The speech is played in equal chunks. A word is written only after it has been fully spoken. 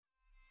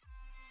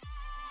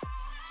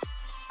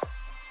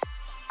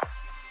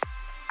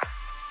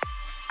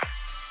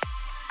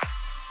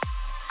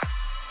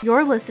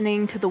You're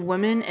listening to the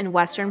Women in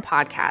Western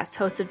podcast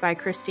hosted by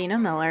Christina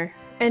Miller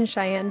and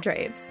Cheyenne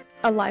Draves,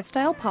 a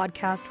lifestyle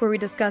podcast where we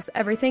discuss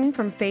everything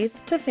from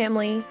faith to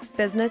family,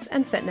 business,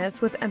 and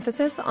fitness with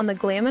emphasis on the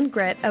glam and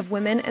grit of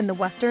women in the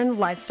Western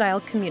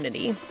lifestyle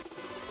community.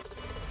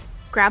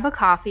 Grab a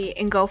coffee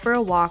and go for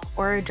a walk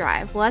or a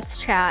drive.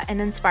 Let's chat and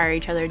inspire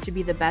each other to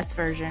be the best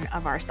version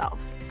of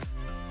ourselves.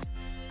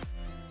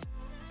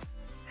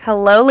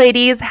 Hello,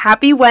 ladies.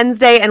 Happy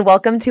Wednesday and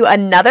welcome to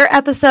another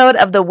episode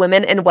of the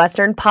Women in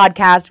Western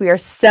podcast. We are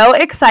so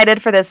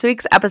excited for this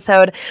week's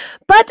episode,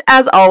 but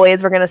as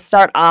always, we're going to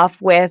start off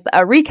with a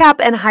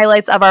recap and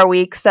highlights of our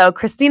week. So,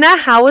 Christina,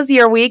 how was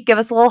your week? Give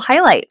us a little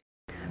highlight.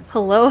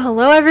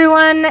 Hello,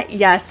 everyone.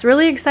 Yes,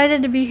 really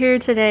excited to be here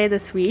today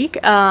this week.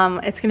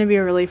 It's going to be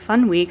a really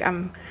fun week.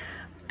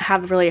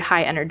 Have really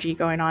high energy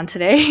going on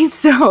today.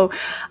 So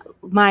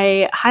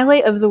my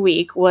highlight of the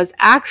week was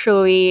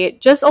actually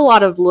just a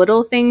lot of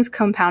little things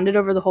compounded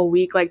over the whole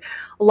week, like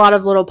a lot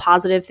of little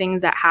positive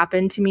things that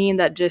happened to me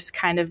that just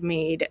kind of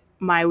made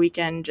my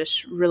weekend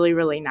just really,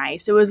 really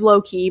nice. It was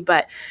low key,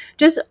 but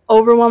just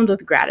overwhelmed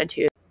with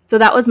gratitude. So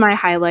that was my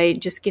highlight,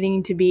 just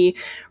getting to be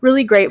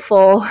really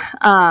grateful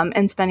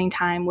and spending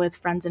time with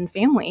friends and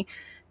family.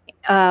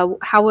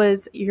 How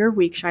was your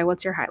week, Shai?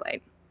 What's your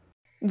highlight?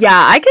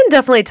 Yeah, I can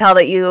definitely tell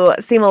that you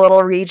seem a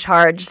little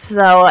recharged.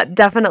 So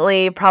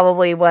definitely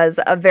probably was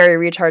a very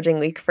recharging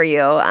week for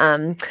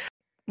you.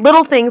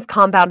 Little things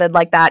compounded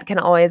like that can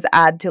always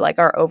add to like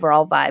our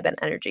overall vibe and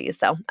energy.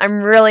 So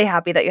I'm really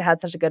happy that you had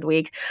such a good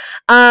week.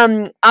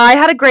 I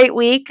had a great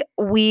week.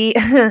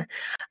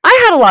 I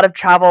had a lot of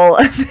travel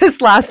this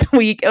last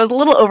week. It was a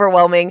little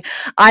overwhelming.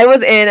 I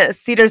was in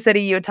Cedar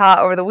City, Utah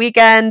over the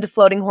weekend,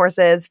 floating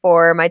horses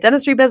for my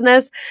dentistry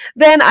business.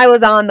 Then I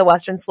was on the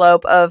western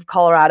slope of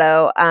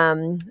Colorado,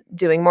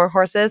 doing more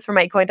horses for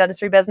my equine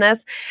dentistry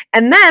business.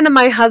 And then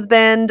my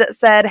husband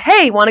said,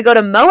 "Hey, want to go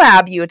to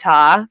Moab,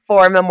 Utah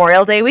for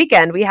Memorial Day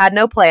weekend?" We had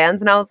no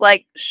plans. And I was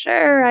like,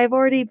 sure, I've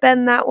already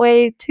been that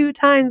way 2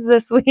 times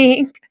this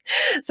week.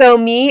 So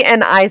me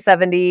and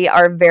I-70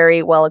 are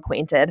very well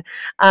acquainted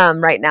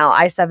right now.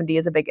 I-70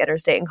 is a big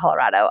interstate in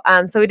Colorado.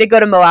 So we did go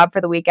to Moab for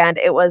the weekend.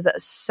 It was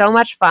so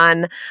much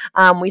fun.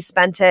 We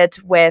spent it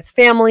with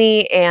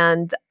family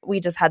and we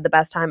just had the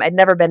best time. I'd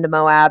never been to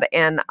Moab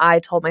and I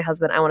told my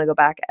husband I want to go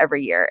back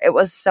every year. It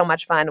was so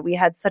much fun. We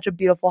had such a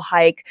beautiful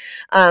hike.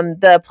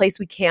 The place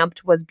we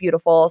camped was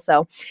beautiful.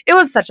 So it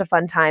was such a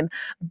fun time.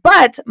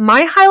 But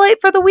my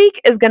highlight for the week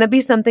is going to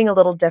be something a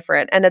little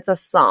different, and it's a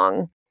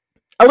song.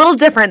 A little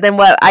different than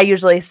what I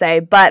usually say,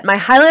 but my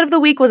highlight of the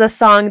week was a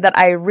song that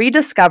I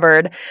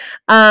rediscovered.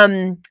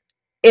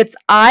 It's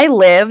I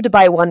Lived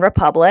by One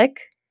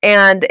Republic,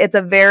 and it's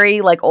a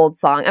very like old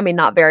song. I mean,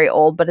 not very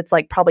old, but it's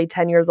like probably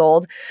 10 years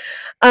old.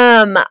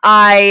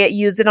 I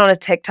used it on a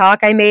TikTok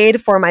I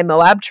made for my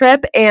Moab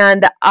trip,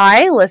 and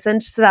I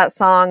listened to that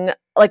song,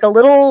 like a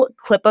little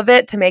clip of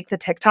it to make the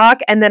TikTok,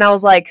 and then I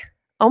was like,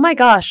 oh my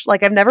gosh,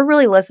 like I've never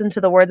really listened to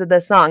the words of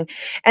this song.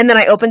 And then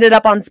I opened it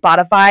up on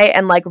Spotify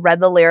and like read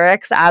the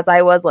lyrics as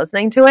I was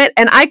listening to it.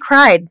 And I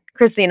cried,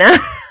 Christina.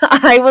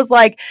 I was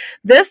like,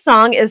 this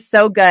song is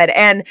so good.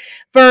 And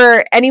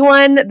for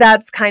anyone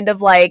that's kind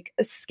of like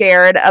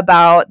scared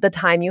about the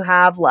time you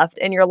have left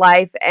in your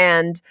life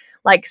and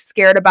like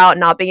scared about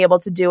not being able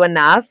to do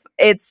enough,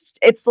 it's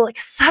like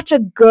such a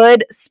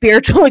good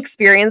spiritual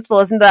experience to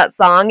listen to that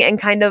song and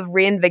kind of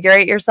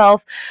reinvigorate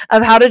yourself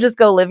of how to just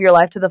go live your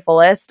life to the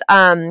fullest.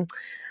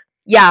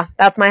 Yeah,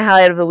 that's my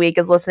highlight of the week,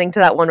 is listening to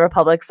that One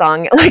Republic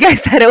song. Like I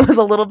said, it was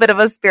a little bit of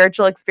a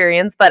spiritual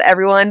experience, but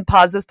everyone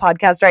pause this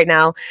podcast right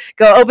now,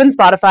 go open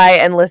Spotify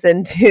and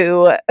listen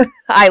to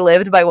I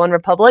Lived by One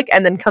Republic,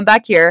 and then come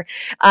back here.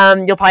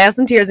 You'll probably have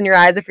some tears in your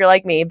eyes if you're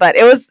like me, but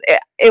it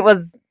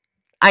was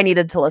I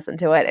needed to listen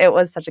to it. It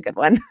was such a good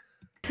one.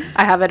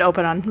 I have it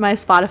open on my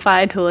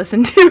Spotify to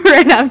listen to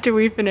right after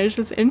we finish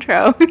this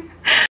intro.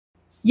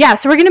 Yeah,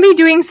 so we're going to be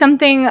doing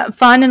something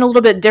fun and a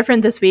little bit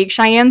different this week.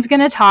 Cheyenne's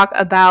going to talk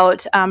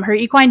about her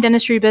equine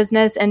dentistry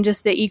business and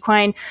just the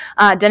equine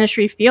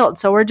dentistry field.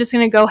 So we're just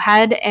going to go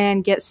ahead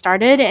and get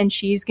started, and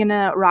she's going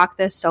to rock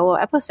this solo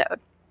episode.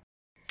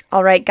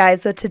 All right,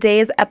 guys, so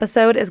today's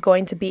episode is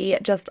going to be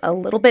just a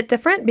little bit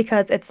different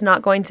because it's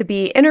not going to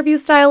be interview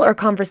style or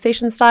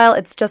conversation style.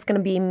 It's just going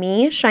to be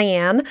me,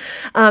 Cheyenne,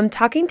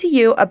 talking to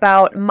you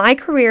about my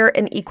career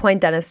in equine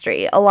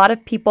dentistry. A lot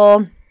of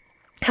people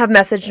have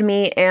messaged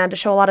me and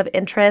show a lot of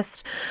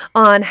interest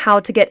on how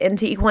to get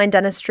into equine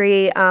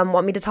dentistry,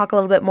 want me to talk a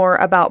little bit more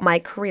about my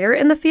career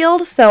in the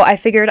field. So I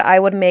figured I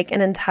would make an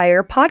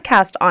entire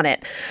podcast on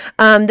it.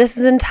 This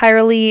is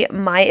entirely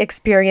my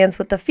experience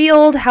with the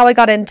field, how I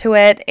got into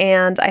it,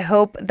 and I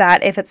hope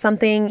that if it's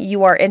something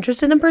you are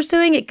interested in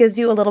pursuing, it gives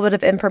you a little bit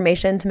of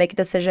information to make a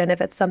decision if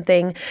it's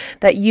something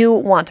that you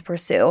want to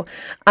pursue.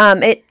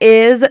 It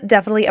is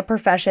definitely a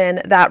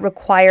profession that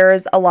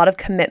requires a lot of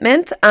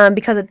commitment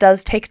because it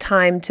does take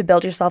time time to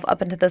build yourself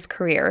up into this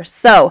career.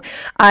 So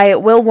I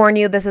will warn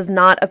you, this is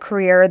not a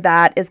career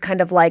that is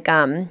kind of like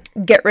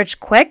get rich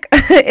quick.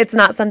 It's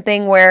not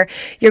something where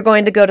you're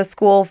going to go to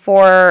school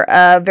for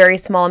a very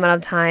small amount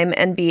of time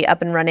and be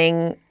up and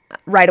running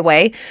right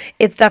away.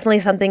 It's definitely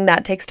something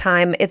that takes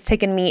time. It's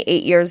taken me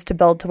 8 years to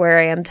build to where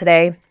I am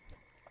today.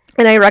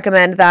 And I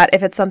recommend that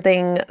if it's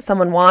something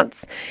someone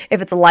wants,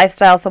 if it's a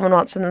lifestyle someone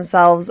wants for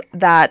themselves,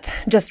 that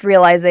just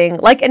realizing,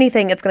 like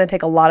anything, it's going to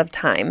take a lot of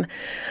time.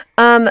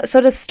 So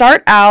to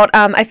start out,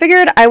 I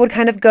figured I would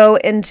kind of go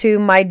into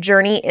my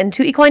journey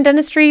into equine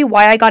dentistry,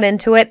 why I got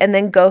into it, and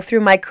then go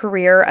through my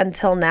career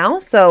until now.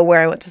 So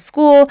where I went to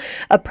school,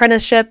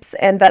 apprenticeships,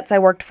 and vets I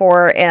worked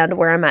for, and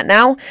where I'm at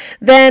now.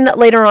 Then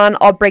later on,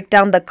 I'll break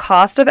down the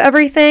cost of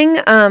everything,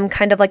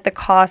 kind of like the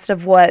cost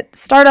of what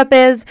startup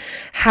is,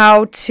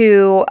 how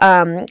to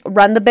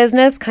run the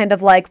business, kind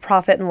of like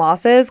profit and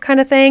losses kind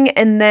of thing.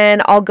 And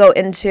then I'll go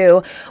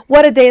into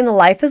what a day in the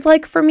life is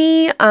like for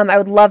me. I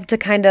would love to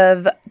kind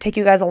of take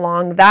you guys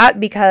along that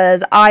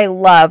because I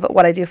love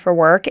what I do for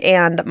work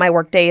and my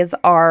work days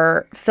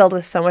are filled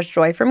with so much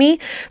joy for me.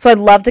 So I'd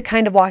love to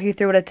kind of walk you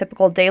through what a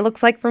typical day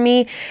looks like for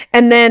me.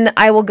 And then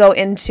I will go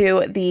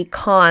into the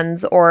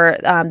cons or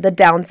the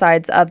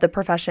downsides of the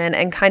profession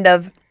and kind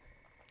of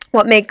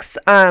what makes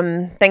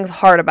things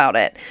hard about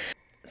it.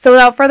 So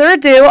without further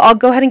ado, I'll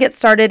go ahead and get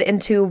started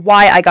into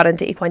why I got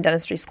into equine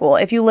dentistry school.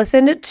 If you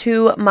listened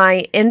to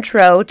my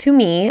intro to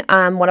me,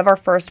 one of our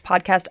first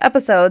podcast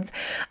episodes,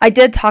 I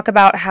did talk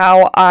about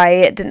how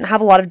I didn't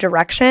have a lot of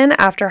direction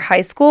after high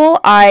school.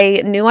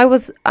 I knew I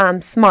was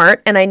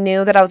smart and I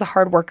knew that I was a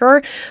hard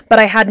worker, but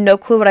I had no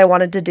clue what I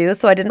wanted to do.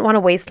 So I didn't want to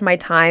waste my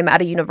time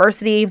at a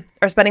university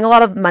or spending a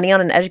lot of money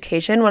on an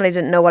education when I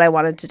didn't know what I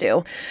wanted to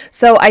do.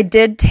 So I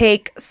did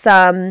take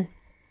some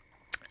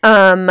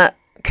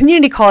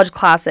community college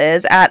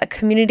classes at a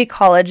community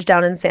college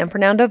down in San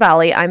Fernando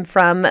Valley. I'm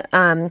from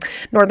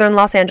northern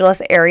Los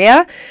Angeles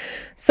area.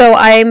 So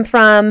I'm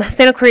from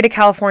Santa Clarita,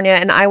 California,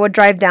 and I would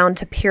drive down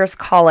to Pierce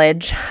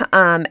College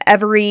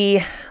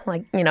every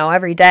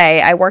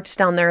day. I worked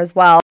down there as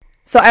well.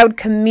 So I would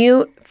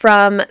commute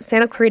from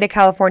Santa Clarita,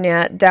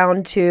 California,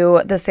 down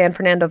to the San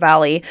Fernando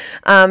Valley,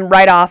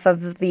 right off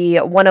of the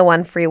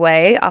 101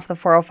 freeway, off the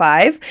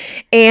 405.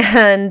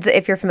 And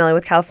if you're familiar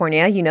with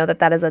California, you know that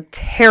that is a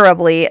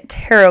terribly,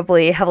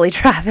 terribly heavily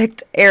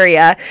trafficked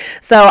area.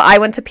 So I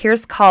went to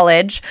Pierce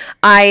College.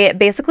 I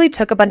basically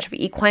took a bunch of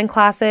equine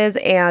classes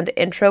and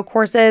intro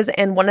courses,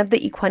 and one of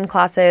the equine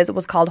classes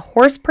was called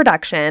Horse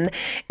Production,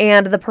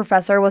 and the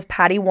professor was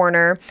Patty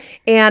Warner.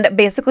 And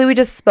basically we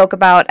just spoke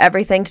about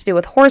everything to do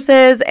with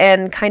horses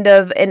and kind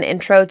of an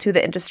intro to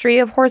the industry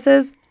of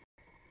horses.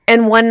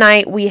 And one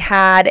night we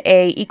had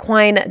a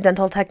equine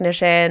dental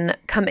technician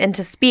come in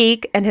to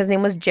speak, and his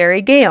name was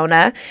Jerry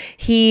Gaona.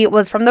 He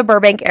was from the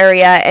Burbank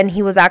area, and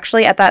he was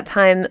actually at that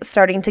time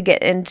starting to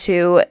get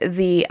into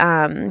the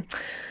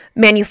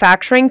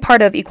manufacturing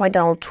part of equine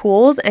dental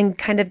tools and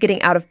kind of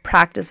getting out of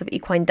practice of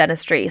equine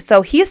dentistry.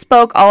 So he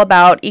spoke all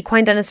about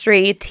equine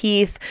dentistry,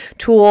 teeth,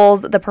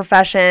 tools, the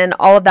profession,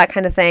 all of that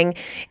kind of thing.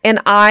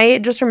 And I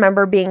just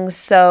remember being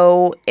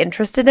so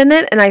interested in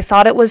it. And I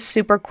thought it was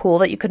super cool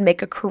that you could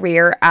make a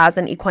career as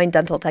an equine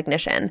dental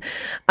technician.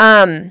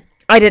 I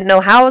didn't know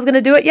how I was going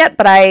to do it yet,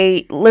 but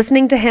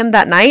listening to him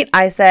that night,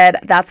 I said,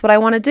 that's what I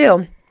want to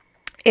do.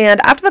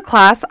 And after the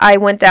class, I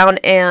went down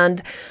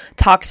and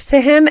talked to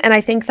him, and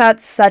I think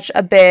that's such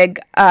a big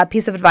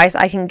piece of advice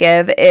I can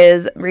give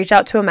is reach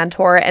out to a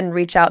mentor and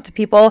reach out to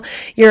people.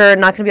 You're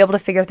not going to be able to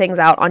figure things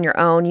out on your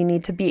own. You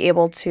need to be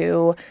able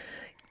to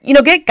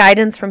get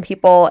guidance from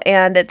people.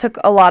 And it took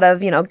a lot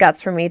of,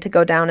 guts for me to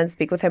go down and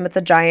speak with him. It's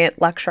a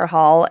giant lecture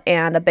hall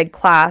and a big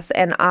class.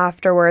 And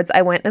afterwards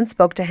I went and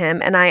spoke to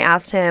him and I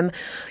asked him,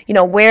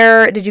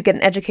 where did you get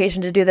an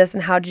education to do this?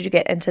 And how did you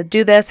get into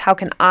do this? How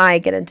can I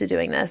get into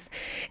doing this?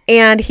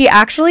 And he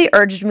actually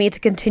urged me to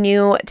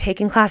continue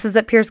taking classes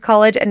at Pierce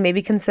College and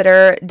maybe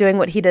consider doing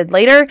what he did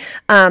later.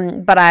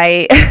 But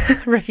I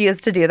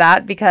refused to do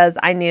that because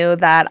I knew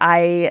that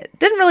I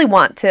didn't really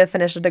want to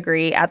finish a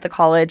degree at the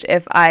college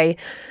if I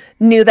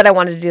knew that I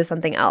wanted to do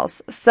something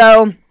else.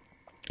 So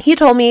he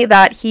told me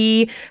that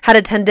he had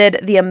attended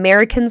the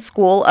American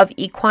School of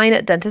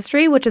Equine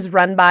Dentistry, which is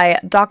run by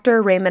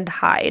Dr. Raymond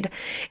Hyde.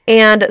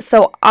 And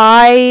so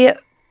I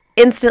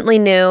instantly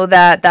knew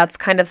that that's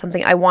kind of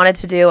something I wanted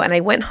to do, and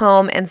I went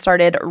home and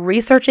started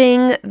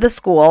researching the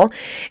school,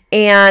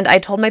 and I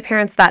told my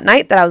parents that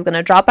night that I was going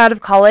to drop out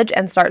of college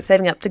and start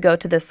saving up to go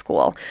to this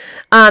school.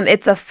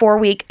 It's a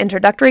 4-week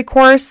introductory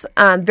course,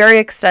 very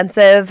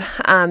extensive.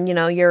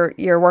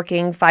 You're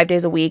working 5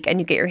 days a week, and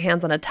you get your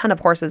hands on a ton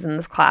of horses in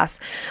this class.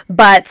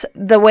 But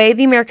the way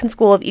the American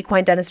School of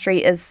Equine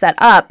Dentistry is set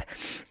up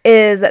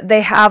is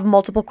they have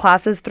multiple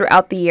classes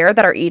throughout the year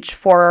that are each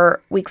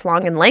 4 weeks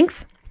long in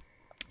length.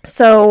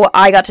 So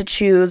I got to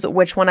choose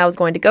which one I was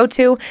going to go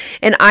to,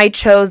 and I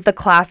chose the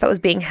class that was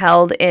being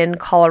held in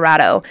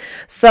Colorado.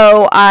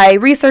 So I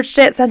researched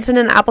it, sent in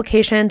an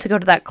application to go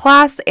to that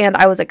class, and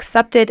I was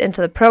accepted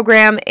into the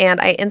program,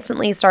 and I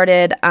instantly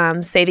started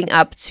saving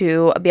up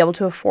to be able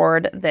to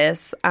afford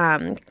this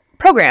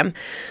program.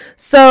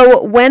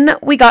 So when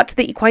we got to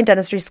the equine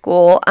dentistry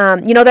school,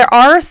 there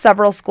are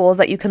several schools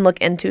that you can look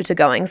into to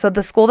going. So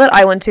the school that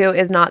I went to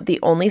is not the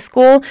only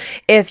school.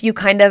 If you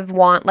kind of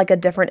want like a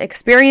different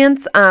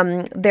experience,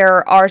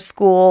 there are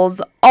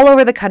schools all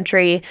over the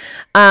country.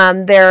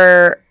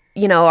 There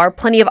are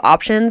plenty of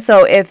options.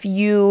 So if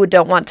you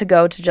don't want to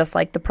go to just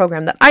like the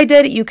program that I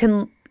did, you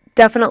can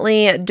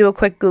definitely do a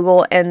quick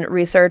Google and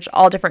research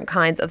all different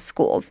kinds of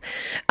schools.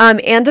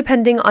 And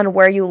depending on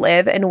where you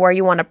live and where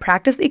you want to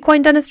practice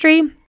equine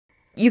dentistry,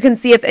 you can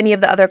see if any of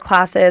the other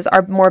classes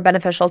are more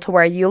beneficial to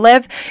where you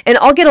live. And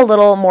I'll get a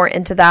little more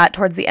into that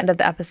towards the end of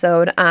the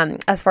episode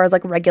as far as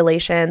like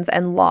regulations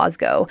and laws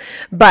go.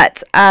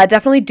 But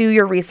definitely do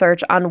your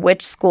research on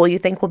which school you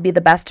think will be the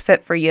best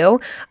fit for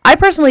you. I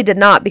personally did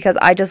not, because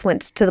I just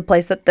went to the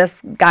place that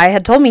this guy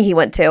had told me he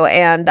went to,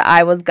 and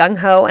I was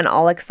gung-ho and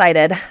all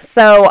excited.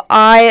 So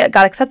I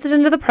got accepted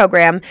into the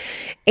program,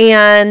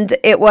 and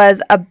it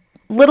was a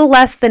little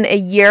less than a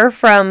year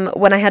from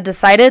when I had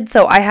decided,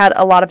 so I had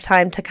a lot of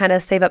time to kind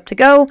of save up to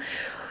go.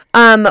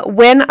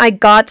 When I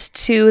got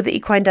to the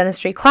equine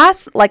dentistry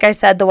class, like I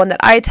said, the one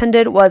that I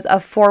attended was a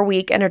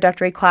 4-week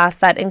introductory class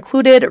that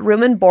included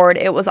room and board.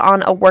 It was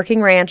on a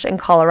working ranch in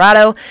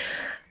Colorado.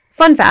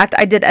 Fun fact,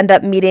 I did end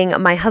up meeting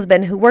my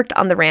husband who worked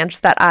on the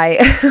ranch that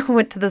I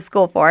went to the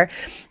school for.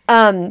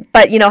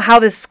 But how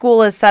this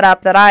school is set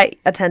up that I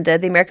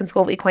attended, the American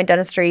School of Equine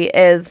Dentistry,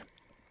 is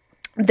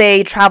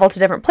they travel to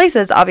different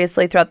places,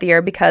 obviously, throughout the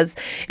year, because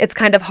it's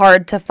kind of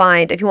hard to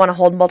find, if you want to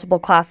hold multiple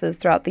classes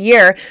throughout the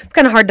year, it's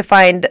kind of hard to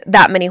find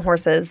that many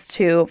horses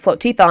to float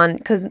teeth on,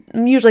 because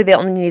usually they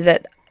only need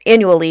it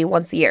annually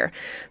once a year.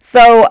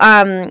 So,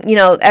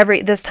 every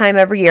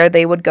year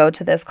they would go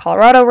to this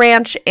Colorado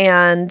ranch,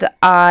 and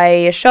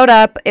I showed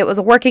up. It was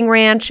a working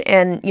ranch,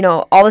 and,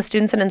 all the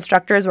students and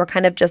instructors were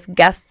kind of just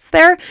guests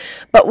there,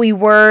 but we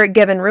were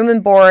given room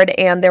and board,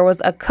 and there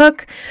was a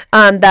cook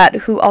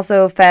who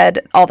also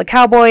fed all the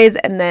cowboys,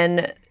 and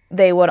then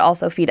they would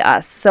also feed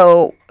us.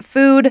 So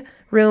food,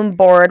 room,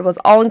 board was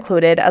all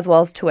included, as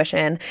well as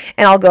tuition,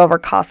 and I'll go over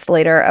cost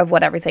later of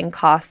what everything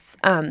costs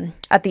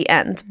at the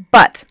end.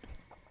 But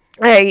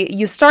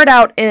you start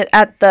out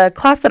at the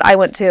class that I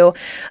went to.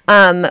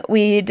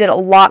 We did a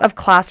lot of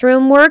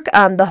classroom work.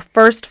 The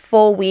first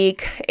full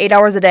week, 8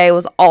 hours a day,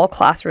 was all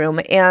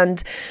classroom,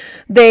 and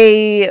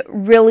they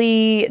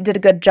really did a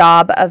good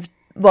job of,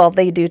 well,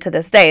 they do to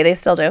this day, they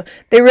still do.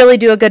 They really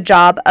do a good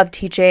job of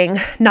teaching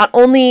not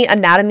only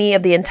anatomy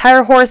of the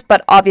entire horse,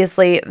 but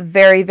obviously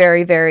very,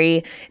 very,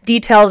 very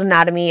detailed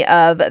anatomy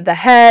of the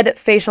head,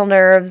 facial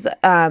nerves,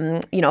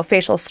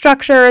 facial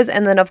structures,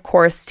 and then of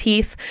course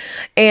teeth.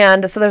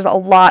 And so there's a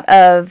lot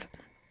of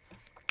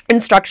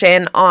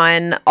instruction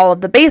on all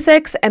of the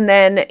basics. And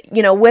then,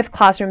 with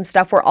classroom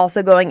stuff, we're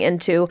also going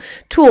into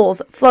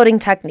tools, floating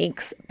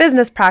techniques,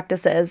 business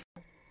practices,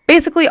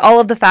 basically all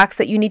of the facts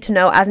that you need to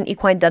know as an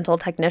equine dental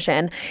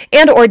technician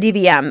and or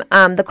DVM.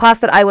 The class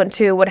that I went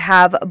to would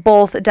have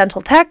both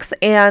dental techs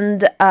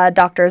and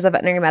doctors of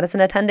veterinary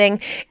medicine attending,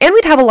 and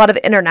we'd have a lot of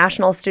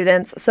international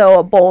students,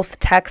 so both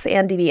techs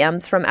and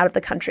DVMs from out of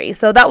the country.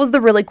 So that was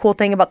the really cool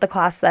thing about the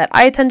class that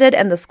I attended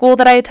and the school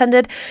that I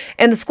attended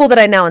and the school that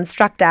I now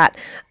instruct at,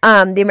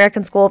 the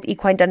American School of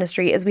Equine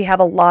Dentistry, is we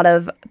have a lot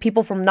of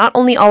people from not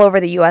only all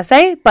over the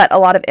USA, but a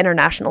lot of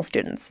international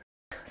students.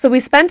 So we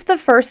spent the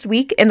first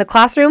week in the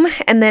classroom,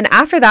 and then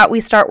after that we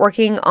start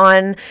working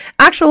on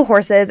actual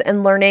horses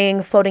and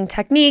learning floating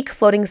technique,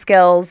 floating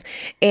skills,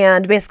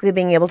 and basically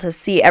being able to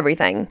see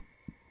everything.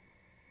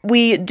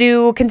 We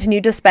do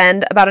continue to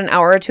spend about an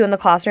hour or two in the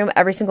classroom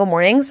every single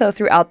morning, so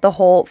throughout the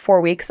whole 4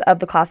 weeks of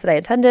the class that I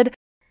attended.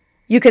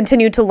 You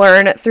continue to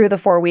learn through the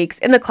 4 weeks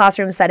in the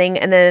classroom setting,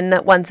 and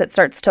then once it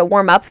starts to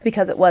warm up,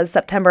 because it was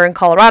September in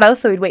Colorado,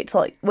 so we'd wait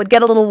till it would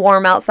get a little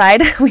warm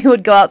outside, we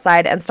would go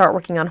outside and start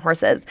working on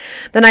horses.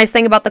 The nice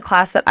thing about the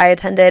class that I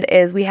attended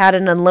is we had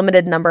an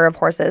unlimited number of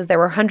horses. There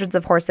were hundreds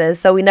of horses,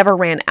 so we never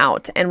ran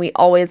out, and we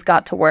always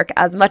got to work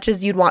as much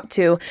as you'd want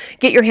to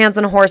get your hands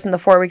on a horse in the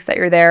 4 weeks that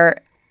you're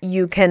there.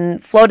 You can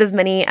float as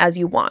many as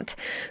you want.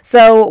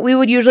 So we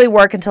would usually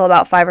work until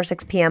about 5 or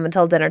 6 p.m.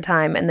 until dinner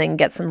time, and then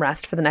get some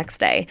rest for the next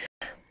day.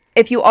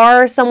 If you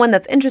are someone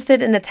that's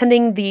interested in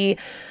attending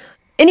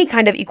any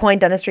kind of equine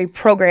dentistry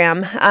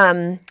program,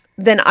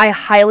 then I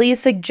highly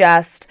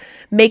suggest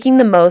making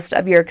the most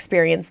of your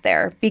experience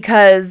there,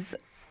 because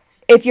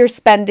if you're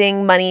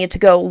spending money to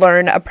go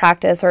learn a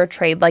practice or a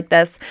trade like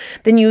this,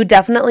 then you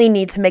definitely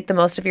need to make the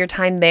most of your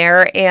time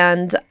there.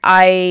 And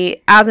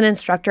I, as an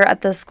instructor at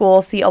this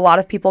school, see a lot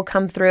of people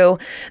come through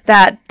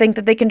that think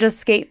that they can just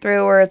skate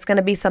through, or it's going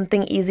to be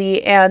something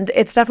easy. And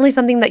it's definitely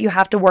something that you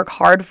have to work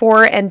hard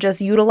for and just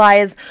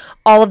utilize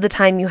all of the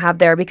time you have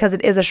there, because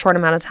it is a short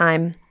amount of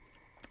time.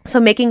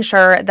 So making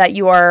sure that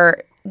you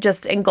are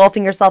just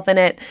engulfing yourself in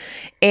it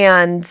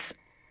and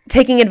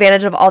taking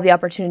advantage of all the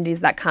opportunities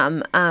that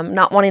come,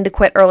 not wanting to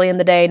quit early in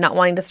the day, not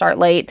wanting to start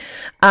late,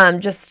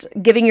 just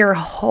giving your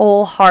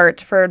whole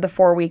heart for the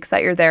 4 weeks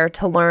that you're there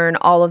to learn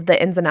all of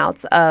the ins and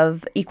outs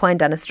of equine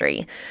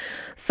dentistry.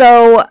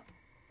 So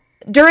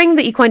during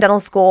the equine dental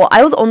school,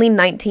 I was only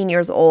 19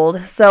 years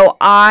old, so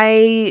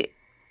I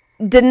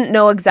didn't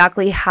know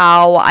exactly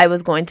how I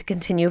was going to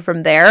continue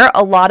from there.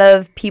 A lot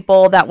of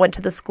people that went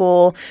to the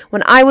school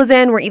when I was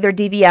in were either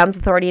DVMs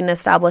with already an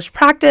established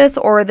practice,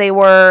 or they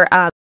were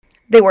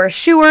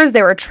eschewers,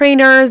 they were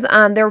trainers,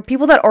 there were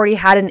people that already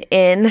had an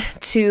in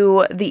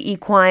to the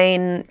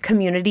equine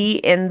community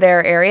in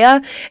their area.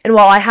 And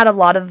while I had a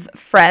lot of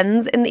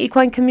friends in the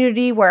equine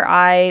community where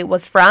I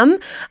was from,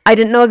 I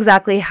didn't know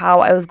exactly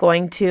how I was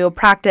going to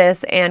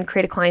practice and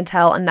create a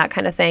clientele and that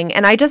kind of thing.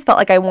 And I just felt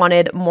like I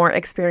wanted more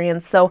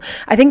experience. So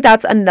I think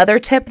that's another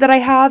tip that I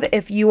have.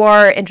 If you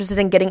are interested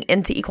in getting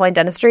into equine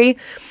dentistry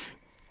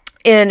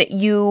and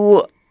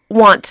you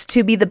want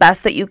to be the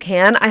best that you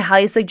can, I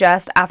highly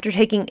suggest, after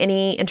taking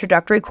any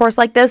introductory course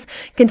like this,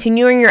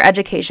 continuing your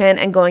education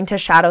and going to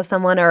shadow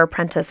someone or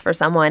apprentice for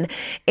someone.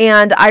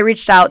 And I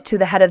reached out to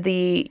the head of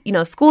the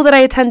school that I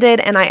attended,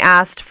 and I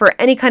asked for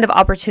any kind of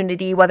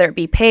opportunity, whether it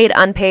be paid,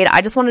 unpaid. I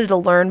just wanted to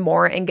learn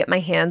more and get my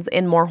hands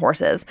in more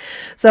horses.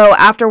 So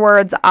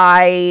afterwards,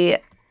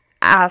 I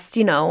asked,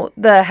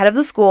 the head of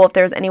the school if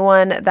there's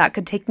anyone that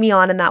could take me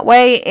on in that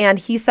way, and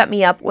he set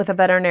me up with a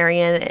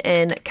veterinarian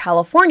in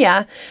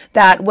California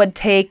that would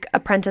take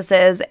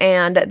apprentices,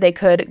 and they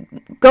could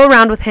go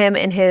around with him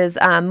in his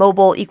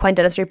mobile equine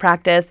dentistry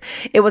practice.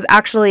 It was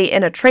actually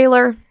in a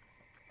trailer.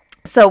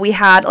 So we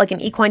had like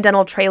an equine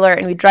dental trailer,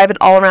 and we drive it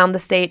all around the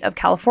state of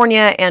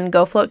California and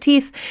go float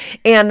teeth.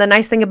 And the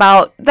nice thing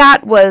about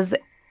that was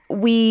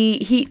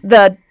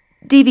the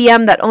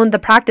DVM that owned the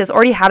practice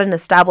already had an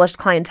established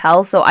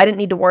clientele, so I didn't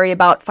need to worry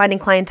about finding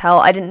clientele.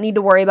 I didn't need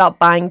to worry about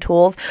buying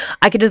tools.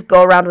 I could just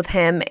go around with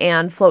him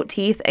and float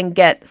teeth and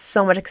get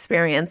so much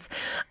experience.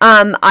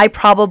 I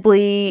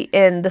probably,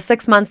 in the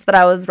 6 months that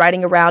I was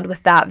riding around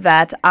with that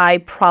vet, I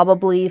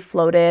probably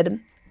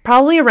floated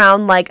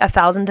around like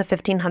 1,000 to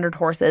 1,500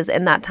 horses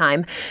in that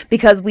time,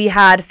 because we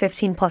had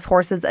 15 plus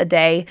horses a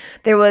day.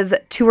 There was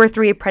 2 or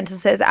 3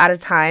 apprentices at a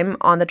time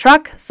on the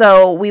truck,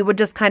 so we would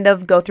just kind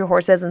of go through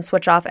horses and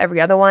switch off every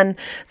other one.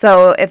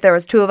 So if there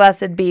was 2 of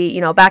us, it'd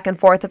be back and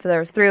forth. If there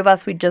was 3 of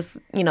us, we'd just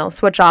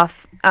switch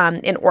off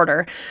in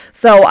order.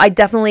 So I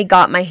definitely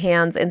got my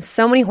hands in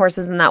so many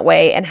horses in that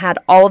way, and had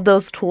all of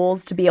those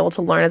tools to be able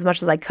to learn as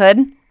much as I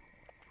could.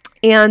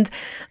 And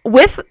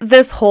with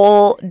this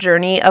whole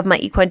journey of my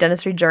equine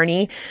dentistry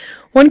journey,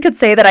 one could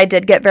say that I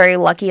did get very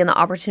lucky in the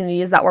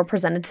opportunities that were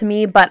presented to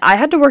me, but I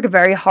had to work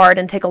very hard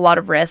and take a lot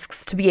of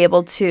risks to be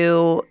able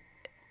to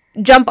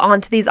jump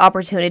onto these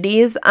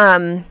opportunities.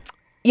 I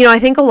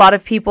think a lot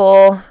of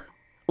people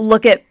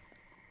look at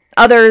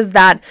others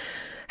that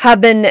have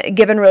been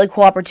given really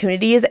cool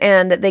opportunities,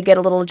 and they get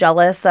a little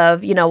jealous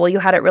of, well, you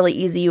had it really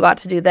easy, you got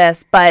to do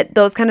this. But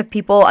those kind of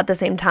people at the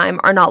same time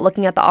are not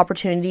looking at the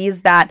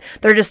opportunities that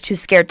they're just too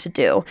scared to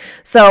do.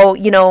 So,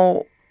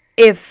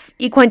 if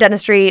equine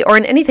dentistry, or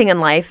in anything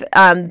in life,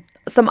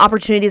 some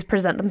opportunities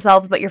present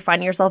themselves, but you're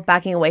finding yourself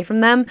backing away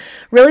from them,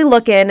 really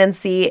look in and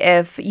see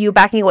if you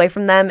backing away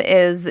from them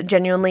is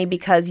genuinely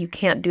because you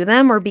can't do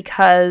them, or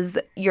because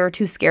you're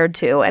too scared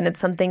to, and it's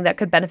something that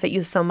could benefit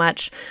you so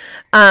much.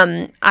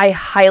 I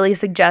highly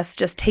suggest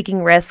just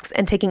taking risks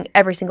and taking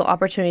every single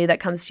opportunity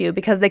that comes to you,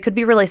 because they could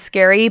be really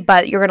scary,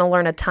 but you're going to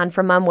learn a ton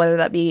from them, whether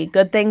that be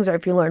good things, or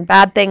if you learn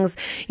bad things,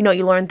 you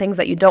learn things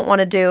that you don't want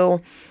to do.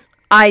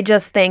 I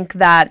just think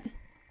that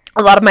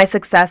a lot of my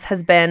success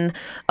has been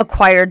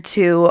acquired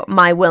to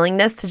my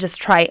willingness to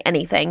just try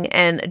anything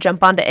and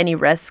jump onto any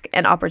risk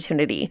and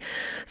opportunity.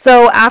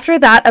 So after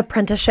that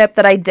apprenticeship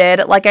that I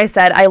did, like I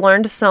said, I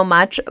learned so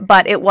much,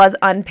 but it was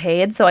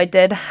unpaid, so I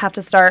did have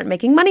to start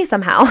making money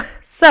somehow.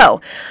 So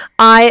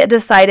I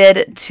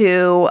decided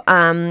to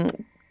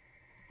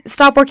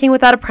stop working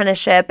with that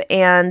apprenticeship,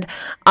 and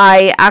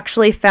I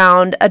actually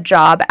found a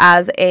job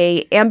as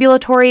a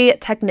ambulatory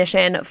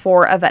technician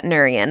for a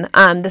veterinarian.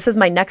 This is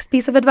my next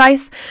piece of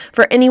advice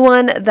for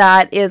anyone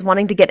that is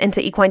wanting to get into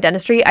equine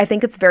dentistry. I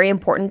think it's very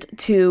important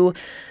to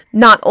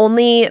not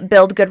only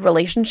build good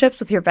relationships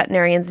with your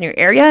veterinarians in your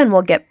area, and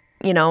we'll get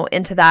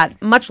into that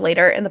much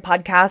later in the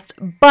podcast,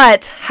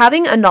 but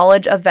having a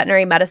knowledge of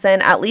veterinary medicine,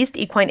 at least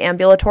equine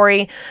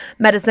ambulatory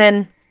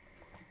medicine,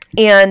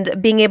 and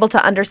being able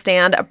to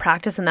understand a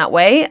practice in that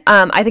way,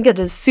 I think it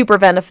is super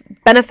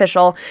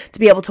beneficial to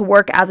be able to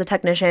work as a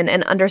technician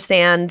and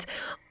understand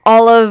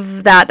all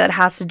of that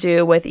has to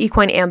do with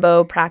equine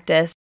ambo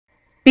practice,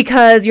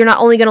 because you're not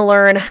only going to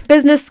learn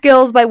business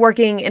skills by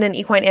working in an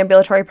equine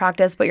ambulatory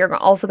practice, but you're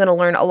also going to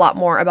learn a lot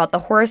more about the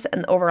horse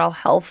and the overall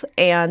health,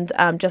 and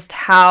just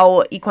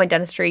how equine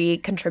dentistry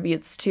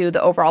contributes to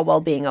the overall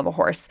well-being of a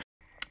horse.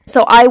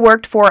 So I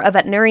worked for a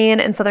veterinarian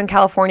in Southern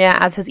California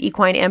as his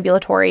equine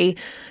ambulatory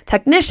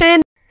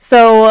technician.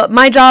 So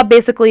my job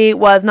basically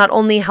was not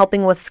only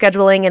helping with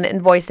scheduling and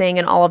invoicing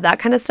and all of that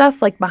kind of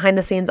stuff, like behind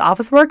the scenes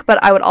office work,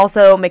 but I would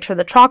also make sure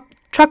the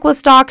truck was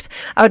stocked.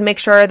 I would make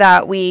sure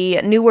that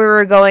we knew where we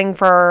were going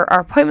for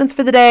our appointments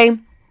for the day.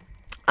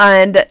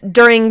 And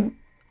during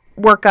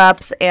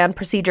workups and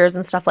procedures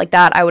and stuff like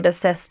that, I would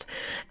assist,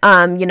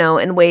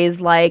 in ways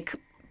like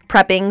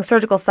prepping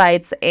surgical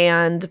sites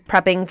and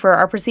prepping for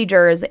our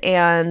procedures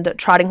and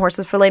trotting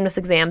horses for lameness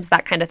exams,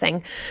 that kind of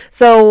thing.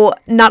 So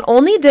not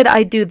only did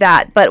I do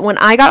that, but when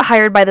I got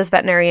hired by this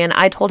veterinarian,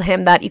 I told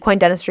him that equine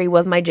dentistry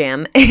was my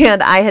jam.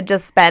 And I had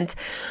just spent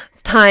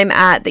time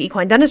at the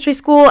equine dentistry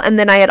school, and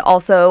then I had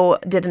also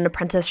did an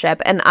apprenticeship.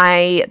 And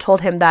I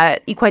told him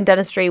that equine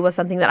dentistry was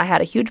something that I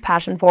had a huge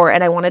passion for,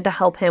 and I wanted to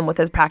help him with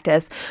his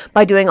practice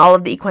by doing all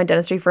of the equine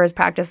dentistry for his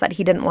practice that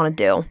he didn't want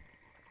to do.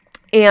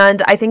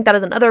 And I think that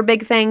is another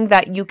big thing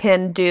that you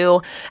can do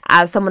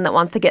as someone that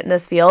wants to get in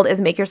this field is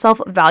make yourself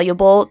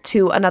valuable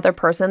to another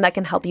person that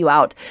can help you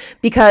out.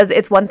 Because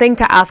it's one thing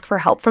to ask for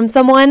help from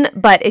someone,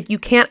 but if you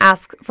can't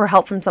ask for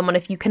help from someone,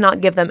 if you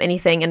cannot give them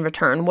anything in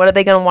return, what are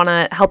they going to want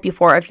to help you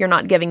for if you're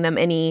not giving them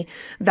any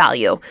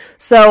value?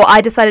 So I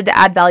decided to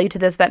add value to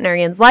this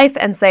veterinarian's life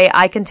and say,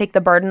 I can take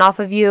the burden off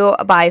of you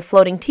by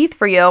floating teeth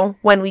for you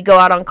when we go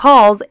out on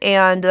calls,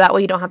 and that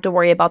way you don't have to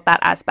worry about that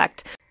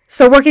aspect.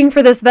 So working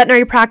for this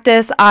veterinary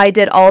practice, I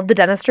did all of the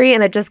dentistry,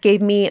 and it just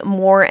gave me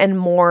more and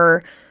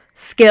more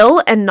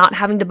skill and not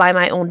having to buy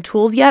my own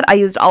tools yet. I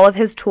used all of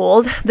his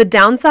tools. The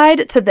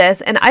downside to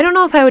this, and I don't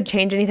know if I would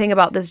change anything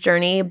about this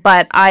journey,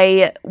 but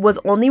I was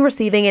only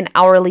receiving an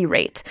hourly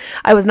rate.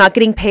 I was not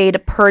getting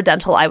paid per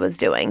dental I was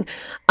doing.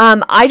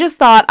 I just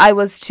thought I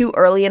was too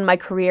early in my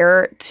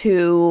career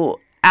to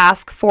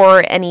ask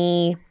for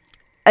any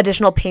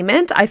additional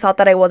payment. I thought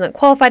that I wasn't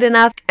qualified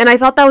enough, and I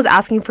thought that was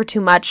asking for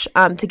too much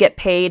to get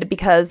paid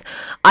because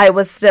I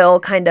was still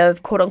kind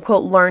of quote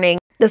unquote learning.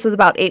 This was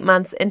about 8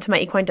 months into my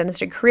equine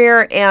dentistry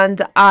career,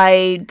 and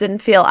I didn't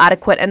feel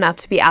adequate enough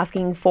to be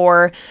asking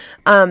for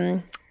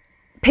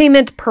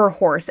payment per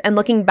horse. And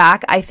looking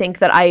back, I think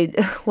that I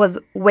was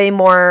way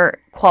more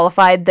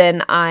qualified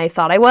than I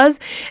thought I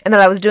was, and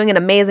that I was doing an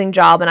amazing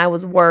job and I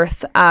was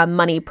worth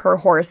money per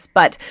horse.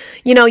 But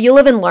you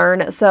live and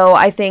learn. So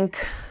I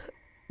think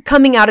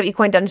coming out of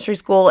equine dentistry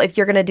school, if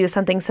you're going to do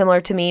something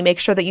similar to me, make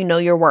sure that you know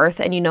your worth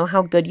and you know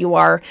how good you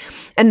are,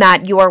 and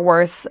that you are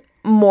worth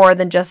more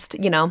than just,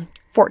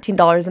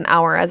 $14 an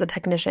hour as a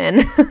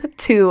technician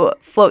to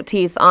float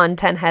teeth on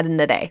 10 head in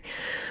a day.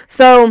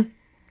 So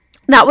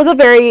that was a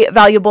very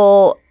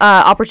valuable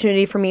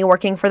opportunity for me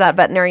working for that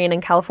veterinarian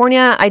in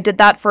California. I did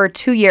that for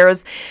 2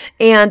 years,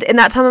 and in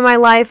that time of my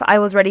life, I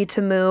was ready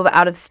to move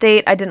out of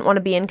state. I didn't want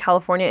to be in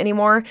California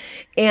anymore,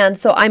 and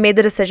so I made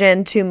the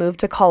decision to move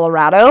to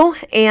Colorado.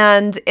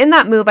 And in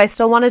that move, I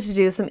still wanted to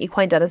do some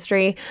equine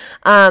dentistry,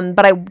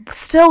 but I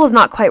still was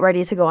not quite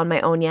ready to go on my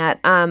own yet.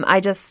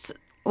 I just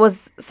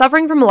was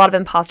suffering from a lot of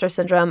imposter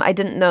syndrome. I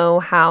didn't know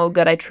how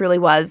good I truly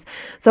was.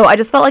 So I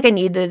just felt like I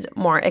needed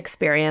more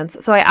experience.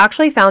 So I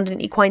actually found an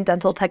equine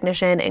dental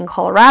technician in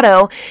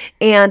Colorado,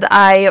 and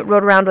I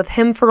rode around with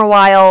him for a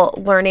while,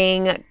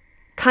 learning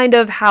kind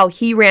of how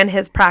he ran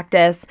his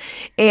practice.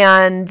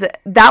 And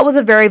that was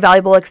a very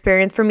valuable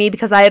experience for me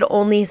because I had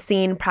only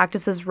seen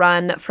practices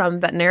run from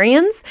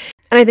veterinarians.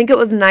 And I think it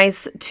was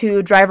nice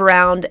to drive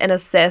around and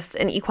assist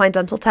an equine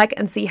dental tech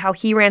and see how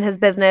he ran his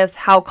business,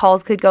 how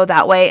calls could go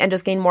that way, and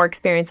just gain more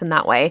experience in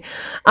that way.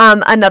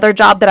 Another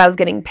job that I was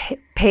getting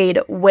paid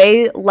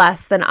way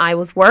less than I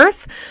was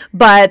worth,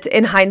 but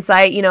in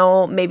hindsight,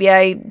 maybe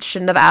I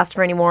shouldn't have asked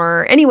for any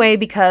more anyway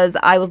because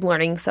I was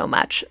learning so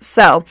much.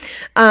 So,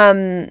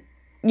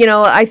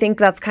 I think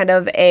that's kind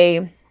of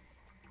a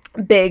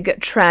big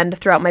trend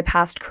throughout my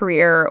past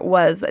career,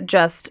 was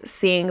just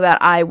seeing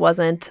that I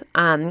wasn't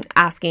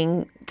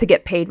asking to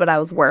get paid what I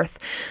was worth.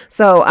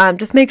 So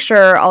just make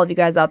sure, all of you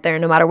guys out there,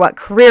 no matter what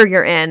career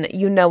you're in,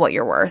 you know what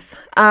you're worth.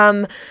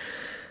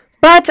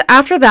 But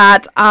after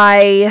that,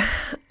 I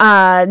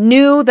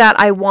knew that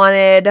I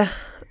wanted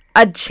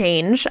a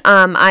change.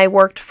 I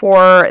worked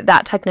for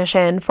that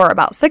technician for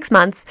about 6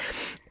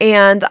 months,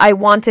 and I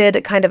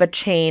wanted kind of a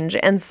change.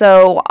 And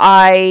so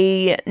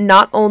I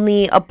not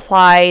only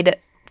applied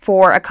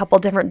for a couple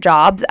different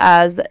jobs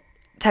as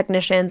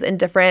technicians in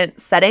different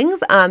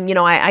settings.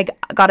 I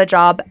got a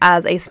job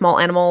as a small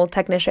animal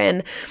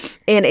technician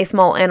in a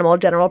small animal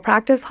general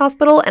practice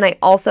hospital, and I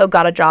also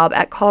got a job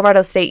at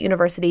Colorado State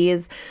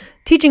University's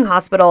teaching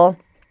hospital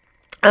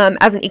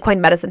as an equine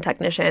medicine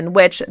technician,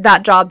 which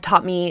that job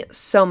taught me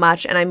so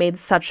much, and I made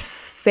such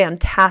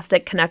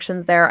fantastic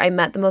connections there. I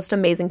met the most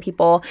amazing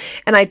people,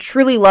 and I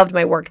truly loved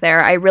my work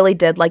there. I really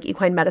did like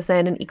equine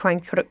medicine and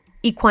equine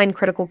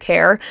critical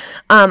care.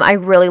 I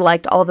really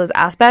liked all of those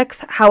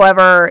aspects.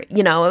 However,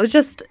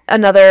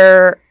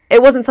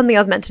 it wasn't something I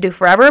was meant to do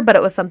forever, but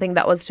it was something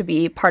that was to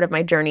be part of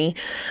my journey.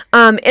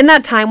 In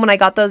that time when I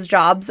got those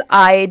jobs,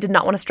 I did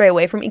not want to stray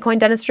away from equine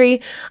dentistry.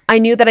 I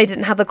knew that I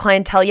didn't have the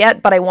clientele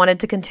yet, but I wanted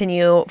to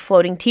continue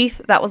floating teeth.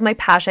 That was my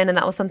passion, and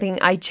that was something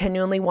I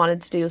genuinely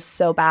wanted to do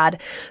so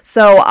bad.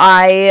 So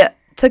I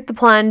took the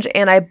plunge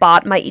and I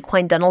bought my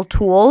equine dental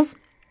tools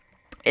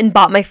and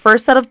bought my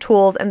first set of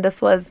tools. And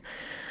this was,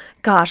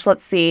 gosh,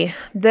 let's see.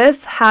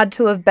 This had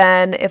to have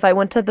been, if I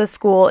went to the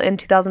school in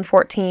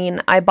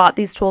 2014, I bought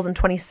these tools in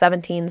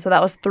 2017. So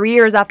that was 3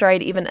 years after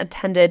I'd even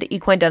attended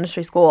equine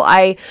dentistry school.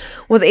 I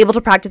was able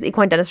to practice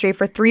equine dentistry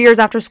for 3 years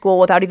after school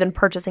without even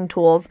purchasing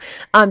tools,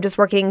 just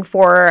working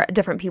for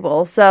different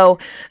people. So,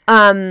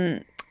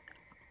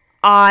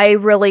 I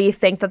really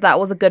think that that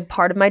was a good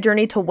part of my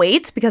journey to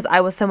wait, because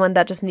I was someone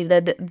that just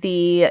needed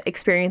the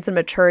experience and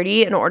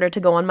maturity in order to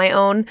go on my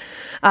own,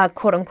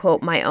 quote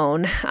unquote, my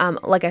own.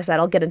 Like I said,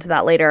 I'll get into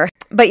that later.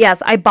 But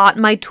yes, I bought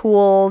my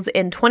tools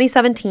in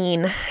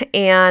 2017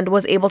 and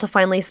was able to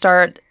finally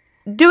start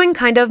doing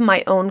kind of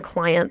my own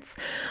clients.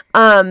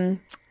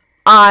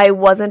 I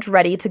wasn't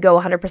ready to go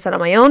 100% on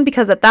my own,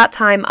 because at that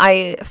time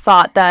I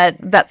thought that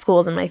vet school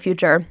was in my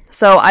future.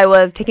 So I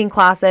was taking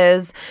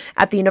classes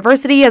at the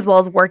university as well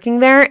as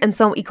working there. And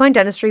so equine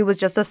dentistry was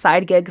just a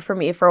side gig for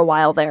me for a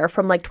while there,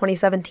 from like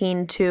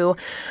 2017 to,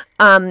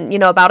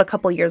 about a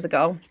couple years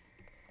ago.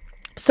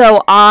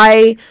 So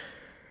I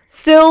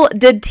still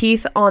did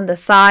teeth on the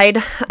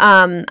side.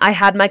 I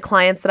had my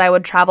clients that I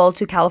would travel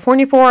to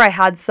California for. I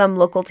had some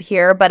local to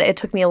here, but it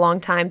took me a long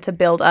time to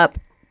build up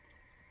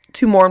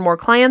to more and more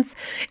clients.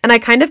 And I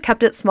kind of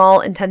kept it small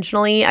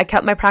intentionally. I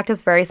kept my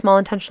practice very small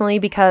intentionally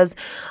because,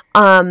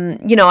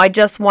 I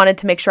just wanted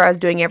to make sure I was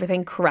doing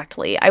everything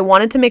correctly. I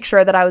wanted to make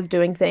sure that I was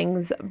doing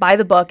things by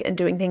the book and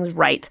doing things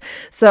right.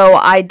 So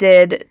I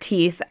did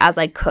teeth as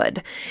I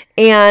could.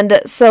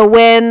 And so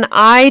when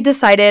I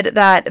decided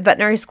that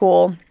veterinary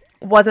school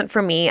wasn't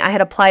for me, I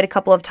had applied a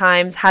couple of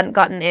times, hadn't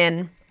gotten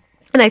in.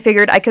 And I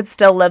figured I could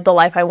still live the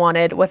life I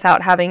wanted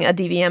without having a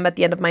DVM at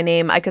the end of my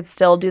name. I could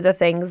still do the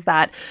things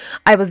that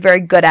I was very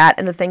good at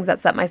and the things that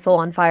set my soul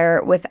on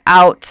fire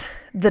without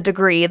the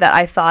degree that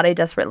I thought I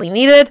desperately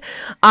needed.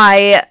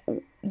 I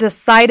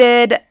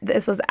decided,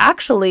 this was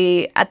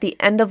actually at the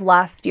end of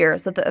last year,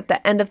 so at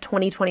the end of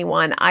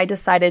 2021, I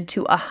decided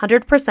to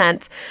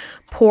 100%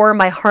 pour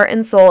my heart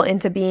and soul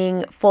into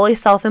being fully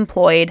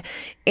self-employed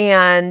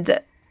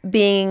and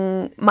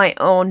being my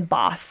own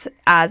boss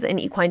as an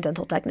equine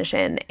dental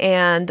technician.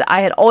 And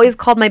I had always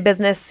called my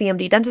business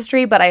CMD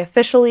Dentistry, but I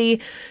officially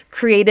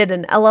created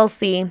an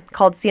LLC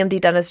called CMD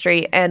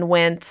Dentistry and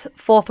went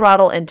full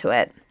throttle into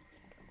it.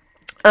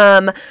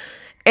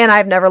 And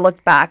I've never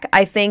looked back.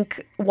 I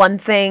think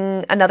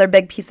another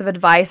big piece of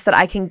advice that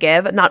I can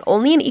give, not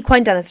only in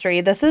equine dentistry,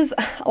 a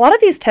lot of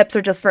these tips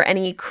are just for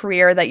any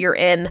career that you're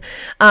in,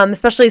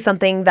 especially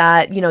something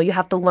that, you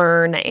have to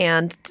learn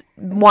and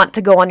want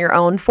to go on your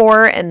own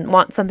for and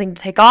want something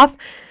to take off.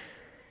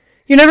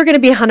 You're never going to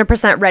be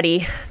 100%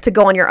 ready to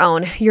go on your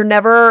own. You're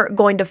never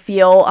going to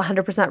feel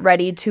 100%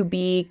 ready to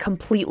be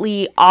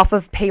completely off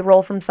of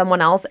payroll from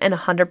someone else and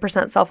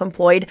 100%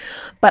 self-employed.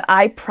 But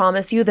I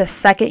promise you, the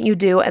second you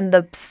do and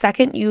the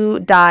second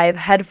you dive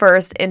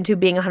headfirst into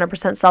being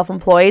 100%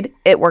 self-employed,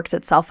 it works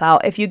itself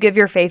out. If you give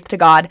your faith to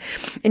God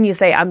and you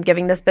say, I'm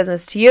giving this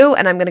business to you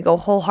and I'm going to go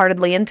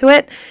wholeheartedly into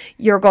it,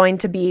 you're going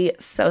to be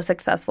so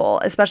successful,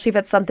 especially if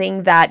it's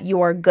something that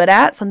you are good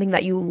at, something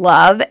that you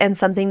love, and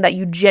something that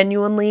you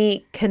genuinely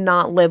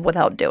cannot live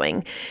without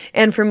doing.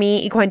 And for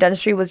me, equine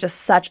dentistry was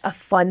just such a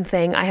fun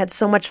thing. I had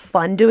so much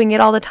fun doing it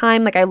all the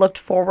time. Like, I looked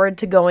forward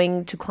to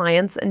going to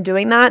clients and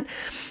doing that.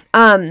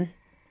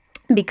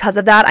 Because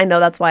of that, I know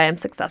that's why I'm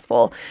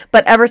successful.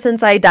 But ever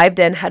since I dived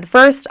in head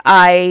first,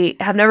 I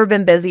have never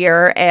been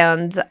busier,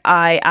 and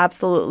I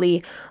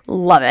absolutely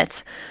love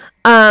it.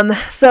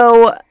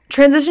 So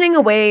transitioning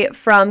away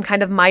from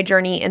kind of my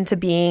journey into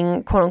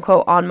being quote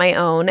unquote on my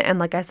own, and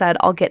like I said,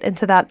 I'll get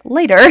into that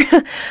later.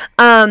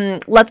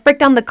 Let's break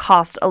down the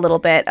cost a little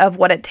bit of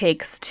what it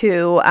takes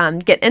to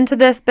get into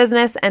this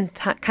business and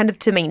kind of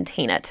to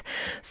maintain it.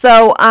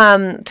 So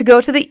to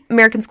go to the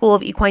American School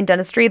of Equine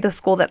Dentistry, the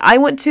school that I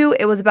went to,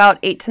 it was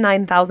about $8,000 to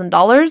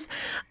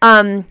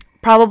 $9,000.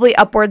 Probably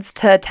upwards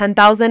to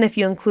 $10,000 if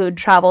you include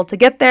travel to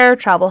get there,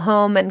 travel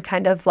home, and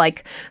kind of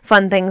like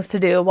fun things to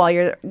do while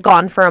you're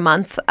gone for a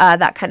month,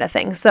 that kind of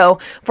thing. So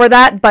for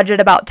that, budget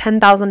about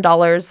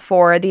 $10,000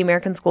 for the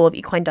American School of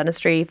Equine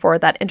Dentistry for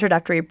that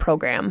introductory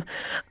program.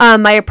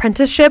 My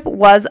apprenticeship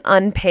was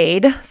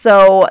unpaid,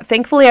 so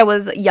thankfully I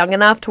was young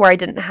enough to where I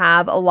didn't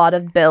have a lot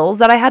of bills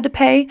that I had to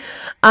pay.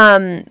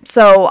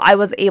 So I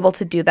was able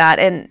to do that,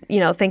 and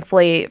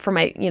thankfully for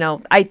my,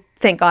 I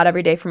thank God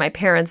every day for my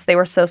parents. They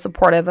were so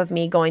supportive of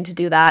me going to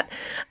do that.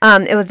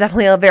 It was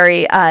definitely a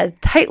very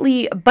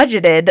tightly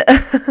budgeted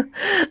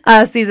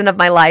season of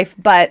my life,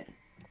 but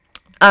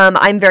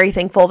I'm very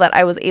thankful that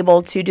I was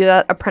able to do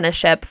that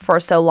apprenticeship for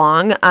so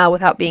long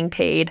without being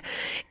paid.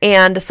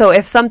 And so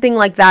if something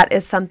like that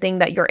is something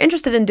that you're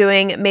interested in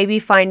doing, maybe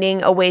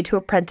finding a way to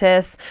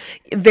apprentice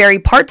very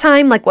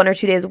part-time, like 1 or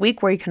 2 days a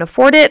week where you can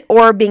afford it,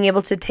 or being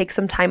able to take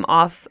some time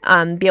off,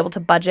 be able to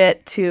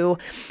budget to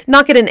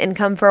not get an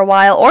income for a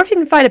while, or if you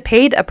can find a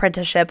paid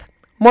apprenticeship,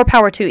 more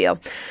power to you.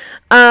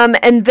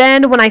 And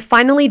then when I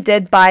finally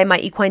did buy my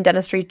equine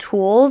dentistry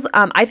tools,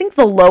 I think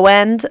the low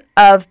end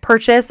of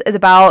purchase is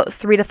about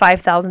 $3,000 to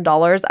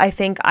 $5,000. I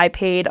think I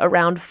paid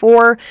around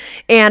 $4,000,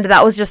 and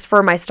that was just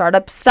for my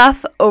startup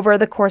stuff. Over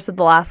the course of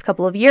the last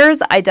couple of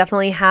years, I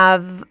definitely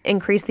have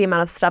increased the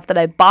amount of stuff that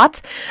I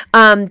bought.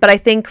 But I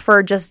think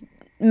for just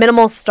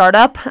minimal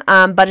startup,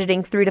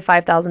 budgeting $3,000 to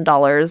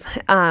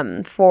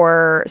 $5,000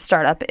 for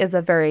startup is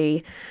a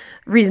very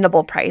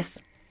reasonable price.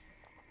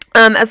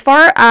 As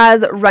far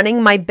as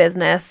running my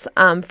business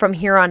from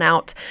here on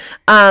out,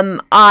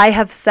 I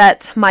have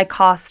set my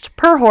cost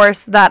per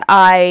horse that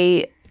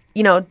I,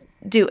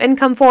 do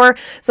income for.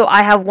 So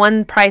I have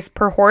one price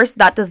per horse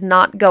that does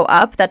not go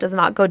up, that does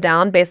not go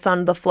down based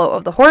on the flow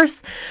of the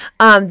horse.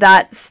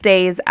 That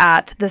stays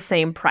at the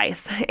same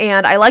price.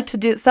 And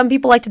some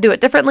people like to do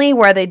it differently,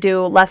 where they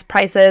do less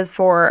prices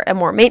for a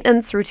more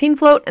maintenance routine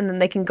float, and then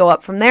they can go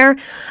up from there.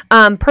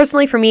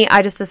 Personally, for me,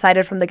 I just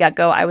decided from the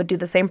get-go I would do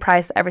the same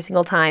price every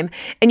single time.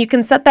 And you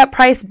can set that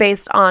price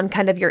based on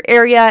kind of your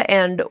area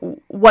and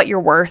what you're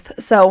worth.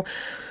 So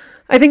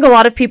I think a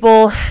lot of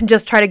people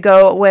just try to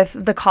go with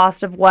the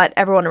cost of what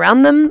everyone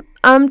around them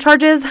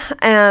charges,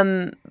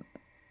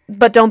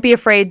 but don't be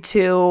afraid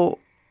to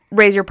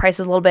raise your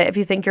prices a little bit if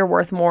you think you're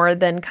worth more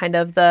than kind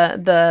of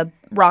the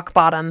rock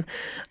bottom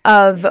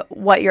of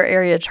what your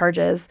area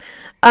charges.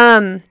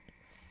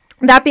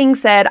 That being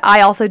said,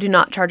 I also do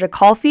not charge a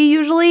call fee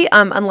usually,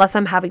 unless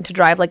I'm having to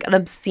drive like an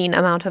obscene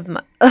amount of,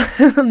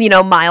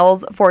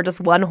 miles for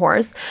just one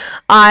horse.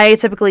 I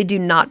typically do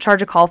not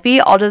charge a call fee.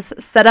 I'll just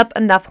set up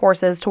enough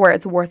horses to where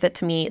it's worth it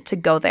to me to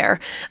go there.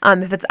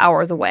 If it's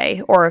hours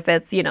away, or if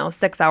it's,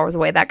 6 hours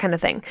away, that kind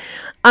of thing.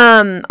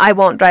 I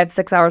won't drive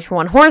 6 hours for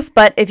one horse,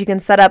 but if you can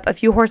set up a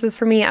few horses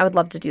for me, I would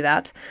love to do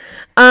that.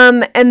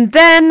 And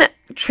then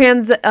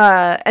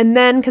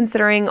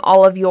considering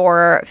all of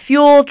your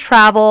fuel,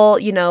 travel,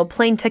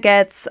 plane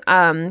tickets,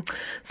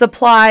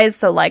 supplies,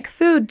 so like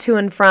food to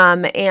and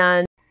from,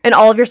 and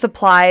all of your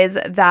supplies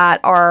that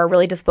are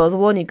really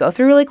disposable and you go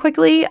through really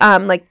quickly,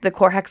 like the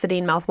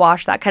chlorhexidine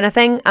mouthwash, that kind of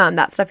thing,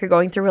 that stuff you're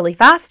going through really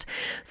fast.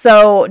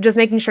 So just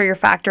making sure you're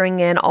factoring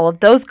in all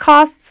of those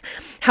costs.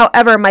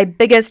 However, my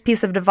biggest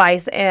piece of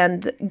advice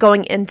and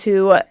going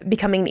into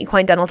becoming an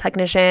equine dental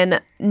technician,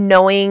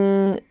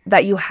 knowing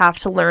that you have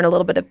to learn a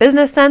little bit of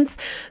business sense.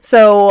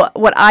 So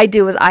what I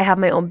do is I have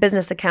my own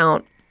business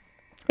account,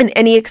 and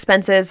any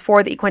expenses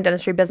for the equine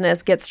dentistry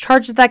business gets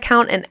charged to that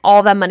account, and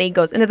all that money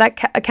goes into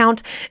that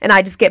account, and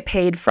I just get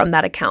paid from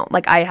that account.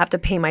 Like, I have to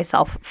pay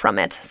myself from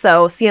it.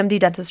 So CMD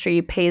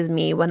Dentistry pays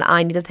me when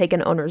I need to take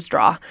an owner's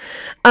draw.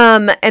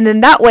 And then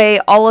that way,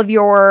 all of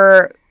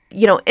your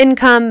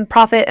income,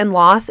 profit, and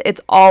loss, it's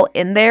all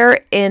in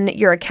there in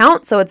your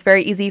account. So it's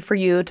very easy for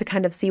you to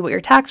kind of see what your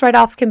tax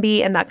write-offs can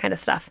be and that kind of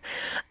stuff.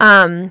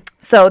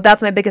 So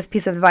that's my biggest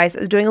piece of advice,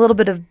 is doing a little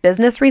bit of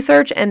business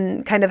research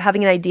and kind of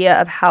having an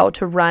idea of how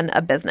to run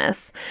a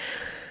business.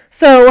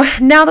 So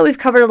now that we've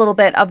covered a little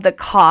bit of the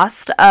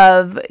cost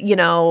of,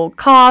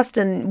 cost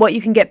and what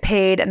you can get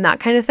paid and that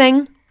kind of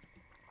thing,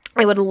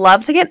 I would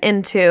love to get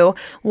into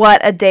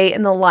what a day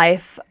in the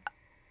life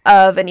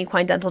of an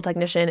equine dental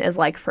technician is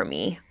like for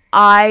me.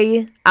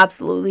 I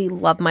absolutely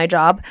love my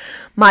job.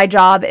 My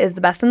job is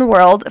the best in the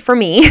world for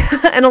me.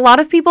 And a lot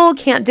of people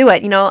can't do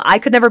it. I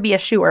could never be a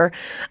shoer.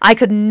 I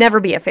could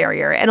never be a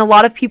farrier. And a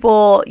lot of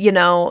people,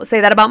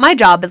 say that about my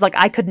job, is like,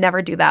 I could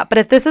never do that. But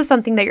if this is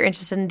something that you're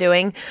interested in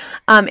doing,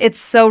 it's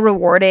so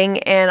rewarding.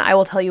 And I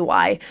will tell you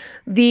why.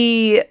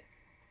 The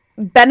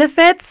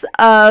benefits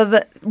of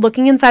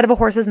looking inside of a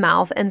horse's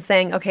mouth and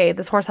saying, okay,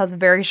 this horse has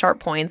very sharp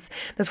points.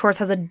 This horse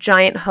has a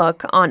giant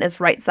hook on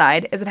its right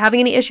side. Is it having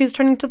any issues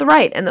turning to the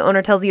right? And the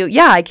owner tells you,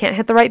 yeah, I can't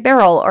hit the right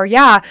barrel. Or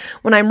yeah,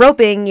 when I'm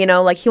roping, he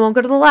won't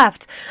go to the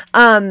left.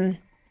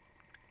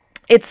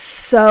 It's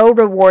so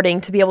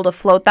rewarding to be able to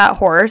float that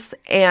horse,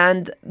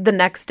 and the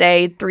next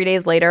day, 3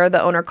 days later, the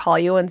owner call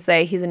you and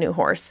say he's a new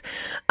horse.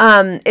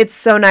 It's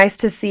so nice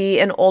to see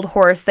an old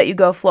horse that you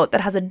go float that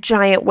has a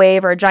giant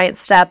wave or a giant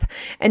step,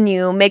 and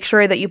you make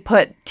sure that you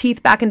put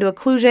teeth back into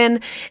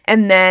occlusion,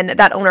 and then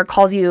that owner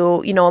calls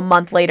you, a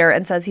month later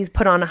and says he's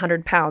put on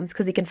 100 pounds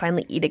because he can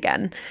finally eat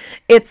again.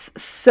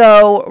 It's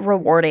so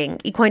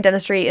rewarding. Equine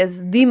dentistry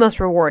is the most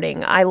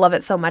rewarding. I love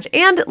it so much.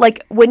 And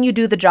when you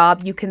do the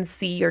job, you can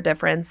see your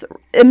difference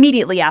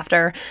immediately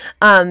after.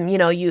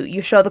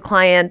 You show the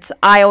client.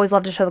 I always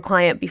love to show the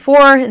client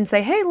before and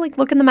say, hey,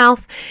 look in the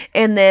mouth,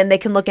 and then they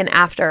can look in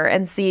after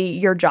and see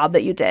your job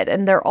that you did,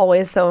 and they're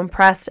always so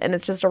impressed, and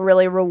it's just a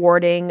really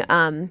rewarding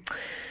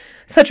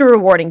such a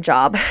rewarding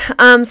job.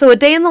 So a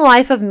day in the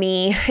life of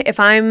me, if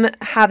I'm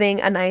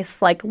having a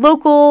nice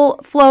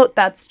local float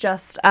that's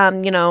just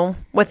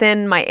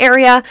within my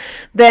area,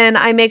 then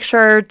I make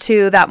sure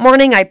to that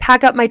morning I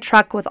pack up my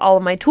truck with all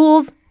of my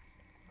tools.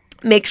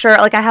 make sure,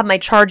 like, I have my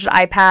charged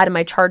iPad and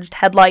my charged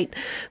headlight,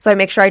 so I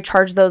make sure I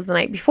charge those the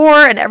night before,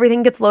 and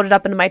everything gets loaded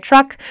up into my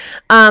truck.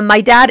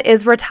 My dad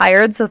is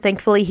retired, so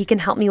thankfully he can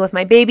help me with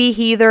my baby.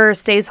 He either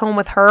stays home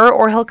with her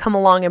or he'll come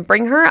along and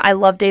bring her. I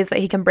love days that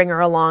he can bring her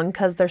along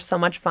because they're so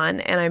much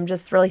fun, and I'm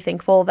just really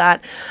thankful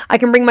that I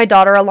can bring my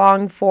daughter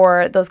along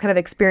for those kind of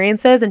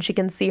experiences, and she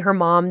can see her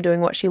mom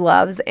doing what she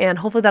loves, and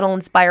hopefully that'll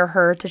inspire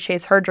her to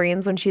chase her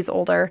dreams when she's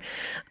older.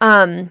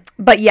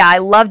 But yeah, I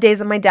love days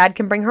that my dad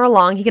can bring her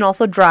along. He can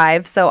also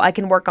drive, so I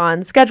can work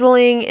on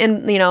scheduling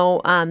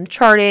and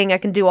charting. I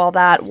can do all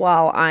that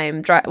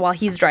while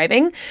he's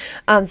driving,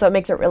 so it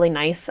makes it really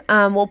nice.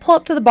 We'll pull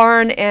up to the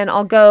barn and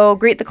I'll go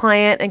greet the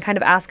client and kind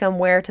of ask them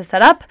where to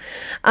set up,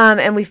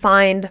 and we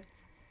find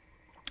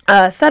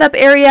a setup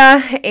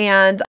area,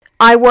 and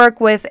I work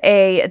with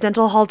a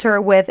dental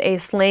halter with a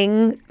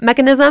sling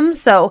mechanism,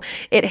 so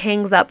it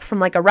hangs up from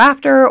like a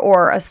rafter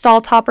or a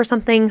stall top or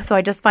something. So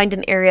I just find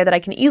an area that I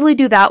can easily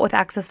do that with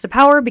access to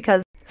power,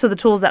 because the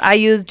tools that I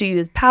use do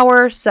use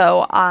power,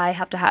 so I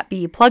have to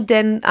be plugged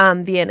in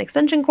via an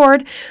extension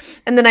cord,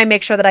 and then I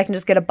make sure that I can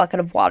just get a bucket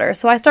of water.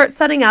 So I start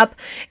setting up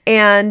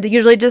and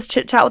usually just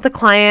chit chat with the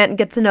client and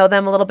get to know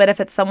them a little bit if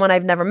it's someone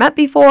I've never met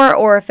before,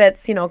 or if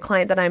it's, a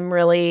client that I'm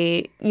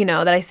really,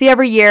 that I see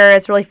every year.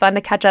 It's really fun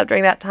to catch up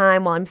during that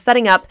time while I'm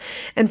setting up,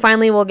 and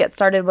finally we'll get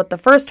started with the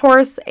first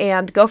horse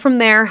and go from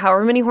there,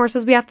 however many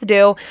horses we have to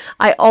do.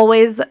 I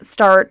always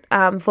start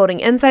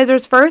floating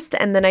incisors first,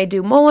 and then I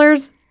do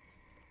molars.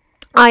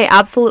 I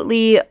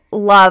absolutely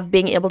love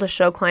being able to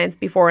show clients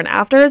before and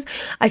afters.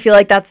 I feel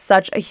like that's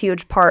such a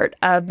huge part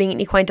of being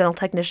an equine dental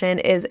technician,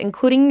 is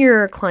including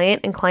your client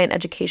and client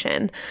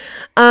education.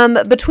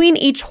 Between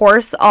each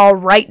horse, I'll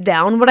write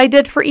down what I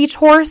did for each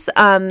horse.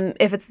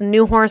 If it's a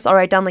new horse, I'll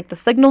write down like the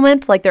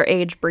signalment, like their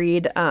age,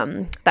 breed,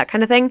 that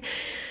kind of thing.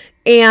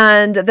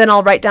 And then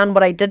I'll write down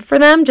what I did for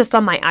them just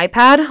on my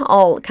iPad.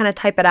 I'll kind of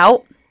type it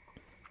out.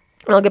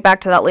 I'll get back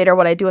to that later,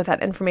 what I do with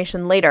that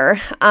information later.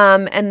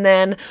 And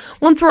then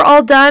once we're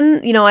all done,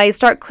 I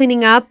start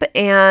cleaning up,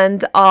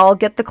 and I'll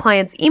get the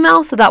client's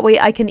email, so that way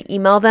I can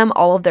email them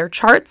all of their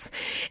charts.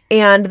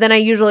 And then I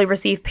usually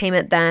receive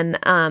payment then.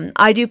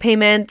 I do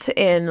payment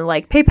in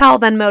like PayPal,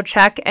 Venmo,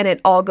 check, and it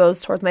all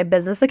goes towards my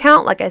business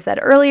account, like I said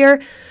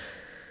earlier.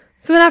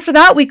 So then after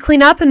that, we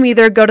clean up and we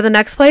either go to the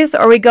next place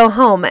or we go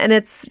home. And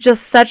it's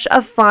just such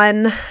a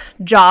fun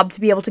job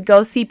to be able to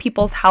go see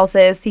people's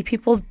houses, see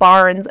people's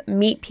barns,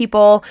 meet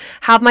people,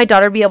 have my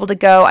daughter be able to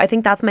go. I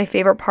think that's my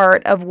favorite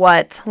part of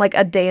what like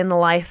a day in the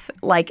life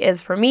like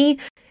is for me.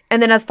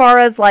 And then as far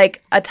as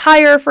like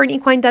attire for an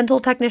equine dental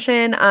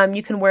technician,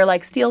 you can wear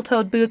like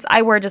steel-toed boots.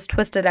 I wear just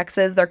twisted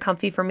X's. They're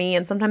comfy for me.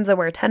 And sometimes I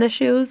wear tennis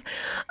shoes.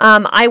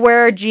 I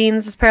wear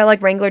jeans, just a pair of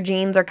like Wrangler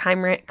jeans or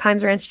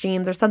Kimes Ranch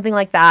jeans or something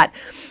like that.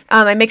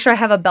 I make sure I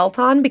have a belt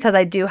on, because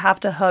I do have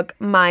to hook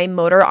my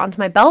motor onto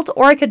my belt,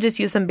 or I could just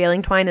use some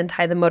baling twine and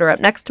tie the motor up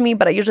next to me,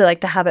 but I usually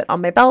like to have it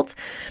on my belt.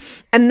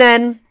 And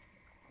then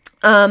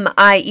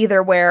I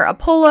either wear a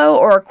polo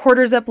or a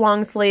quarter zip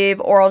long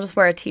sleeve, or I'll just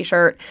wear a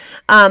t-shirt.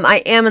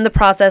 I am in the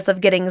process of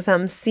getting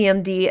some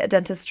CMD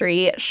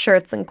dentistry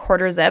shirts and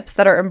quarter zips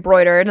that are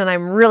embroidered, and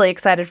I'm really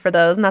excited for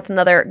those. And that's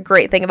another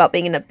great thing about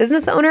being a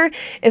business owner,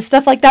 is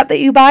stuff like that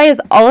you buy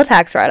is all a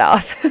tax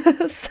write-off.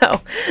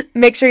 So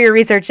make sure you're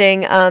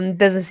researching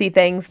businessy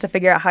things to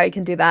figure out how you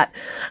can do that.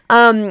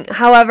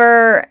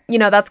 However,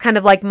 that's kind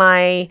of like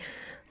my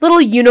little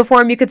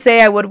uniform, you could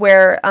say. I would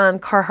wear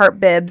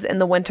Carhartt bibs in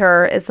the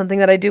winter, is something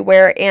that I do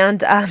wear.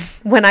 And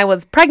when I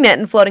was pregnant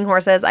and floating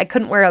horses, I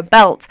couldn't wear a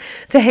belt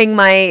to hang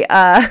my,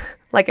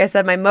 like I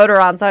said, my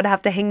motor on. So I'd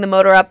have to hang the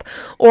motor up,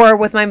 or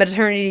with my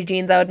maternity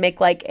jeans, I would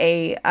make like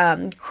a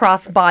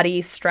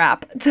crossbody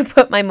strap to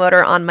put my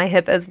motor on my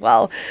hip as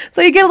well.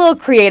 So you get a little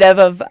creative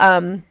of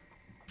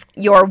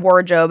your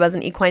wardrobe as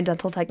an equine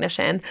dental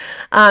technician.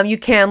 You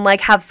can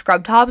like have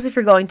scrub tops if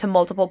you're going to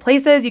multiple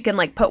places. You can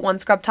like put one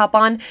scrub top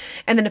on,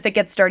 and then if it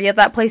gets dirty at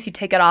that place, you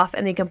take it off,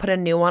 and then you can put a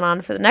new one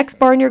on for the next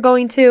barn you're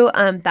going to,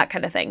 that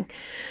kind of thing.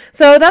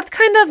 So that's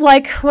kind of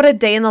like what a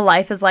day in the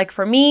life is like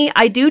for me.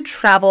 I do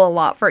travel a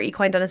lot for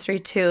equine dentistry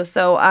too.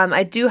 So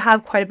I do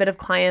have quite a bit of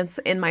clients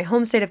in my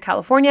home state of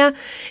California.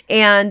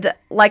 And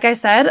like I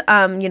said,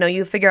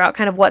 you figure out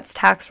kind of what's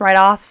tax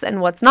write-offs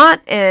and what's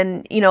not.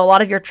 And, a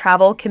lot of your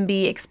travel can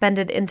be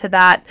expended into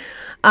that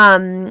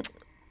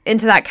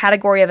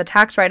category of a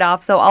tax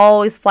write-off. So I'll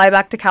always fly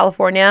back to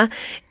California,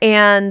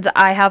 and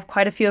I have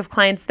quite a few of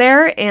clients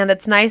there, and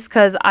it's nice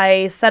because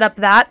I set up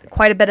that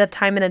quite a bit of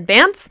time in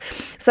advance.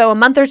 So a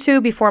month or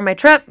two before my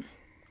trip,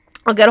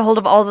 I'll get a hold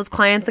of all of those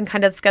clients and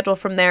kind of schedule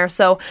from there.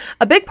 So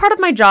a big part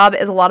of my job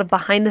is a lot of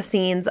behind the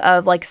scenes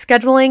of like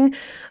scheduling.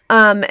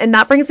 And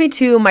that brings me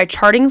to my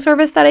charting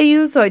service that I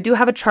use. So I do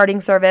have a charting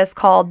service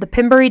called the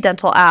Pimbury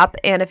Dental app.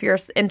 And if you're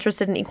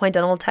interested in equine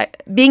dental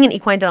tech, being an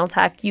equine dental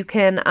tech, you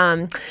can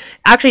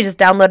actually just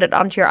download it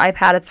onto your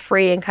iPad. It's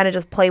free, and kind of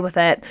just play with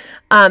it.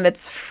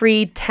 It's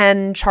free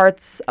 10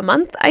 charts a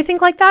month, I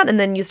think, like that. And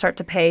then you start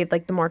to pay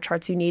like the more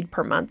charts you need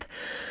per month.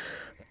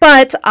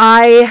 But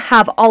I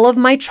have all of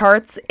my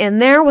charts in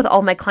there with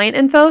all my client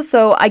info.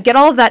 So I get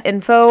all of that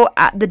info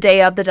at the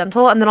day of the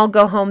dental, and then I'll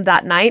go home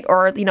that night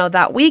or,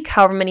 that week,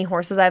 however many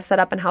horses I've set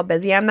up and how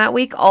busy I am that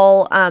week.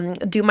 I'll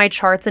do my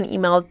charts and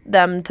email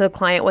them to the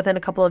client within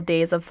a couple of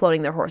days of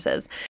floating their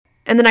horses.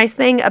 And the nice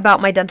thing about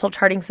my dental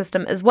charting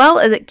system as well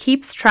is it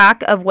keeps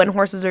track of when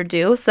horses are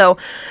due. So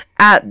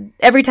at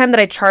every time that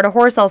I chart a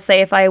horse, I'll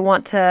say if I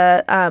want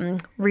to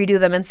redo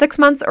them in 6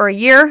 months or a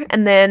year,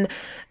 and then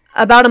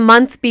about a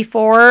month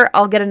before,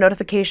 I'll get a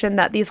notification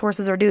that these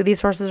horses are due,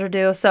 these horses are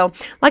due. So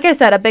like I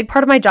said, a big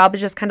part of my job is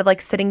just kind of like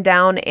sitting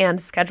down and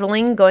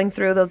scheduling, going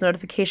through those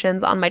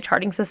notifications on my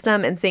charting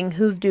system and seeing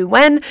who's due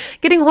when,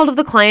 getting a hold of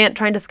the client,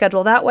 trying to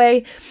schedule that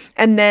way.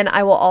 And then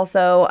I will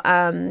also,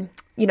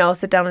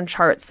 sit down and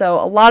chart. So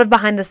a lot of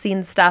behind the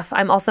scenes stuff.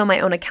 I'm also my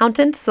own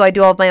accountant, so I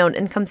do all of my own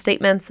income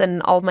statements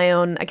and all of my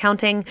own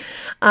accounting.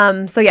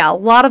 So yeah, a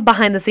lot of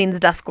behind the scenes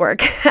desk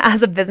work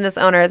as a business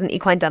owner, as an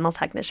equine dental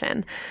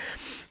technician.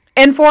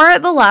 And for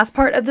the last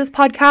part of this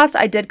podcast,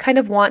 I did kind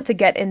of want to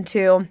get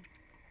into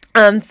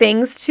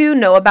things to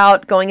know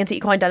about going into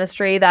equine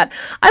dentistry that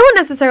I wouldn't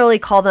necessarily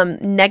call them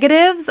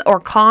negatives or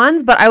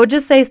cons, but I would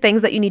just say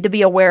things that you need to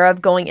be aware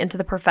of going into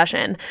the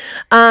profession.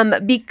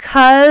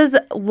 Because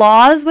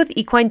laws with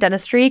equine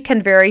dentistry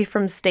can vary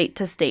from state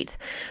to state.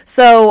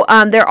 So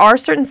there are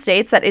certain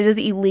states that it is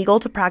illegal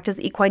to practice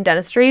equine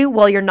dentistry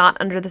while you're not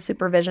under the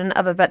supervision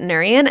of a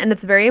veterinarian, and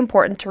it's very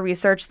important to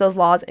research those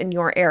laws in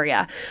your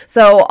area.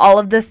 So all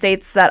of the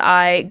states that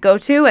I go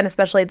to, and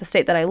especially the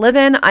state that I live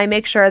in, I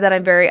make sure that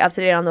I'm very up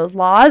to date on those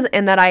laws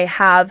and that I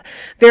have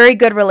very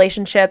good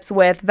relationships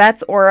with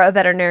vets or a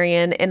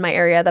veterinarian in my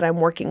area that I'm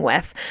working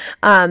with.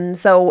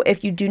 So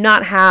if you do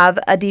not have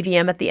a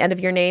DVM at the end of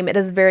your name, it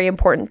is very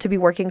important to be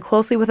working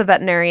closely with a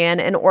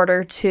veterinarian in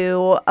order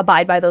to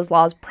abide by those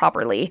laws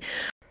properly.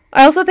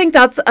 I also think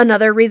that's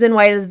another reason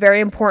why it is very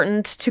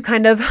important to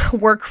kind of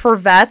work for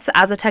vets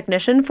as a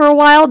technician for a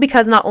while,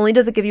 because not only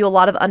does it give you a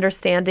lot of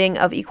understanding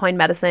of equine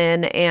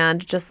medicine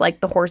and just like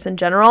the horse in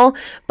general,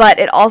 but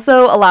it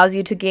also allows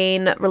you to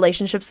gain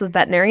relationships with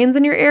veterinarians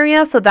in your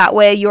area. So that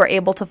way you're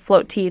able to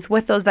float teeth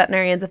with those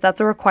veterinarians if that's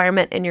a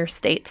requirement in your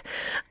state.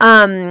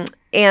 And,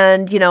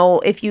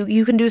 if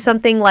you can do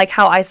something like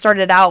how I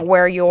started out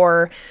where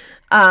you're,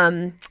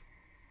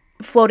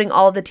 floating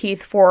all of the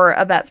teeth for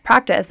a vet's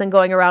practice and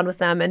going around with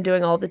them and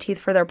doing all of the teeth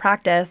for their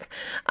practice.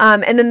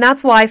 And then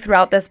that's why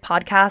throughout this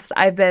podcast,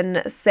 I've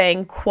been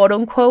saying quote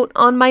unquote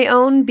on my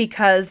own,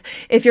 because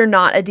if you're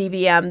not a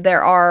DVM,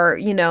 there are,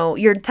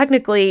 you're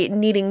technically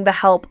needing the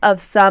help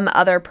of some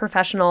other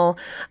professional,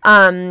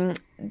 a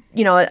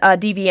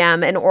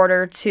DVM in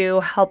order to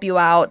help you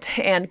out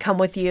and come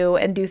with you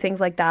and do things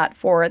like that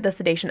for the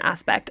sedation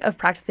aspect of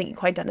practicing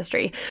equine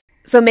dentistry.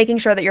 So making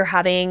sure that you're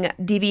having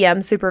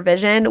DVM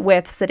supervision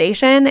with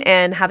sedation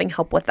and having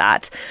help with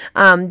that.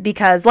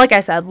 Because like I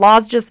said,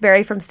 laws just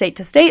vary from state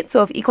to state.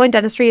 So if equine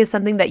dentistry is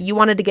something that you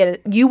want to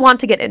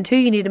get into,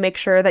 you need to make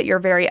sure that you're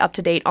very up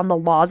to date on the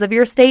laws of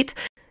your state.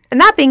 And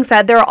that being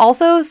said, there are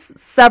also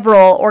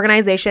several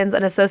organizations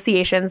and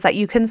associations that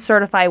you can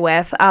certify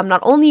with, not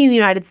only in the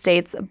United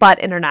States, but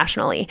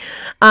internationally.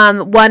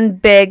 One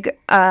big,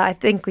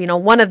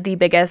 one of the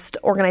biggest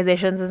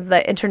organizations is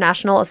the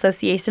International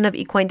Association of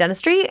Equine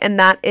Dentistry, and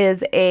that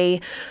is a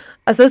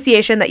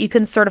association that you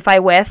can certify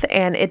with,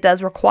 and it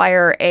does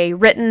require a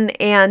written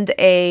and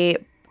a,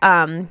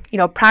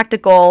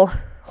 practical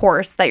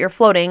horse that you're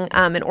floating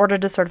in order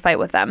to certify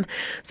with them.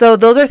 So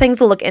those are things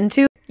to look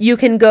into. You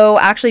can go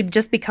actually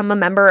just become a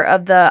member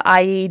of the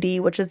IAED,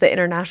 which is the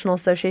International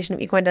Association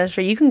of Equine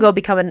Dentistry. You can go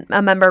become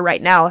a member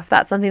right now if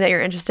that's something that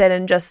you're interested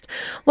in just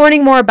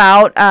learning more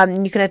about.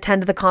 You can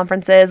attend the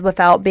conferences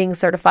without being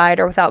certified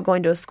or without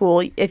going to a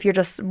school. If you're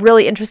just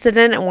really interested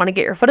in it and want to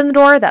get your foot in the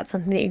door, that's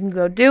something that you can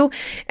go do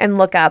and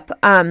look up.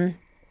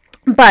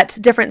 But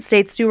different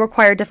states do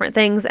require different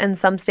things, and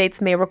some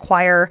states may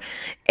require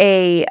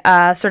a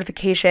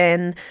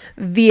certification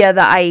via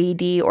the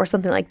IED or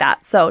something like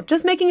that. So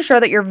just making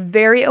sure that you're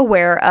very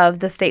aware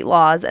of the state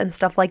laws and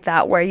stuff like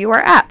that where you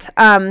are at.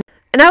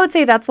 And I would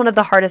say that's one of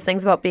the hardest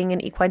things about being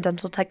an equine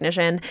dental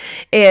technician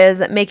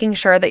is making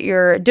sure that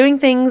you're doing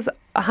things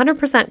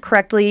 100%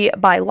 correctly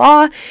by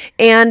law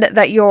and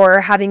that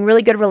you're having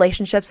really good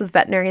relationships with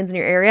veterinarians in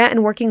your area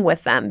and working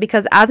with them.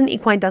 Because as an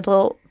equine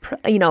dental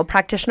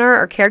practitioner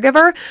or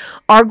caregiver,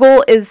 our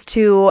goal is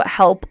to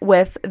help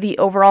with the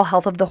overall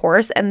health of the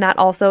horse, and that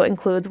also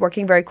includes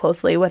working very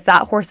closely with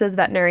that horse's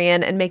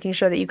veterinarian and making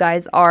sure that you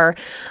guys are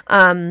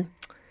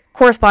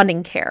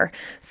corresponding care.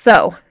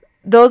 So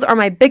those are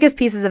my biggest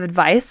pieces of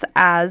advice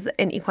as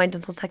an equine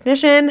dental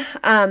technician.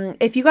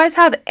 If you guys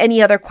have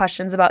any other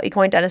questions about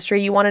equine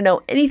dentistry, you want to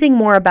know anything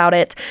more about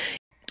it,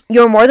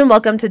 you're more than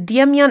welcome to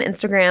DM me on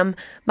Instagram.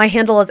 My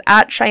handle is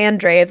 @Cheyenne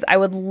Draves. I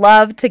would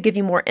love to give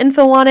you more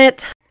info on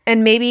it,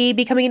 and maybe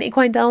becoming an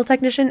equine dental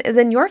technician is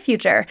in your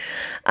future.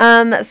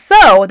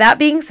 So that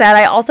being said,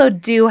 I also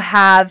do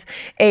have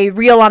a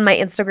reel on my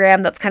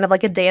Instagram that's kind of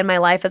like a day in my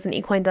life as an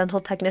equine dental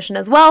technician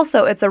as well.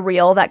 So it's a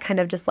reel that kind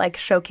of just like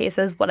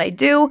showcases what I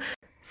do.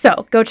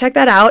 So go check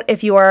that out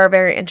if you are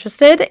very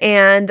interested,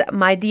 and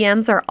my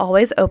DMs are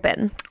always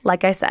open,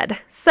 like I said.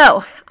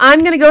 So I'm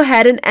going to go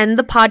ahead and end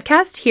the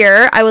podcast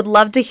here. I would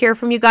love to hear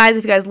from you guys.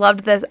 If you guys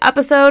loved this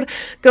episode,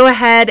 go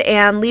ahead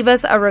and leave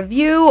us a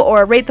review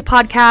or rate the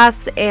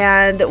podcast,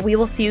 and we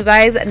will see you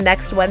guys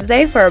next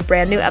Wednesday for a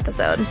brand new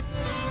episode.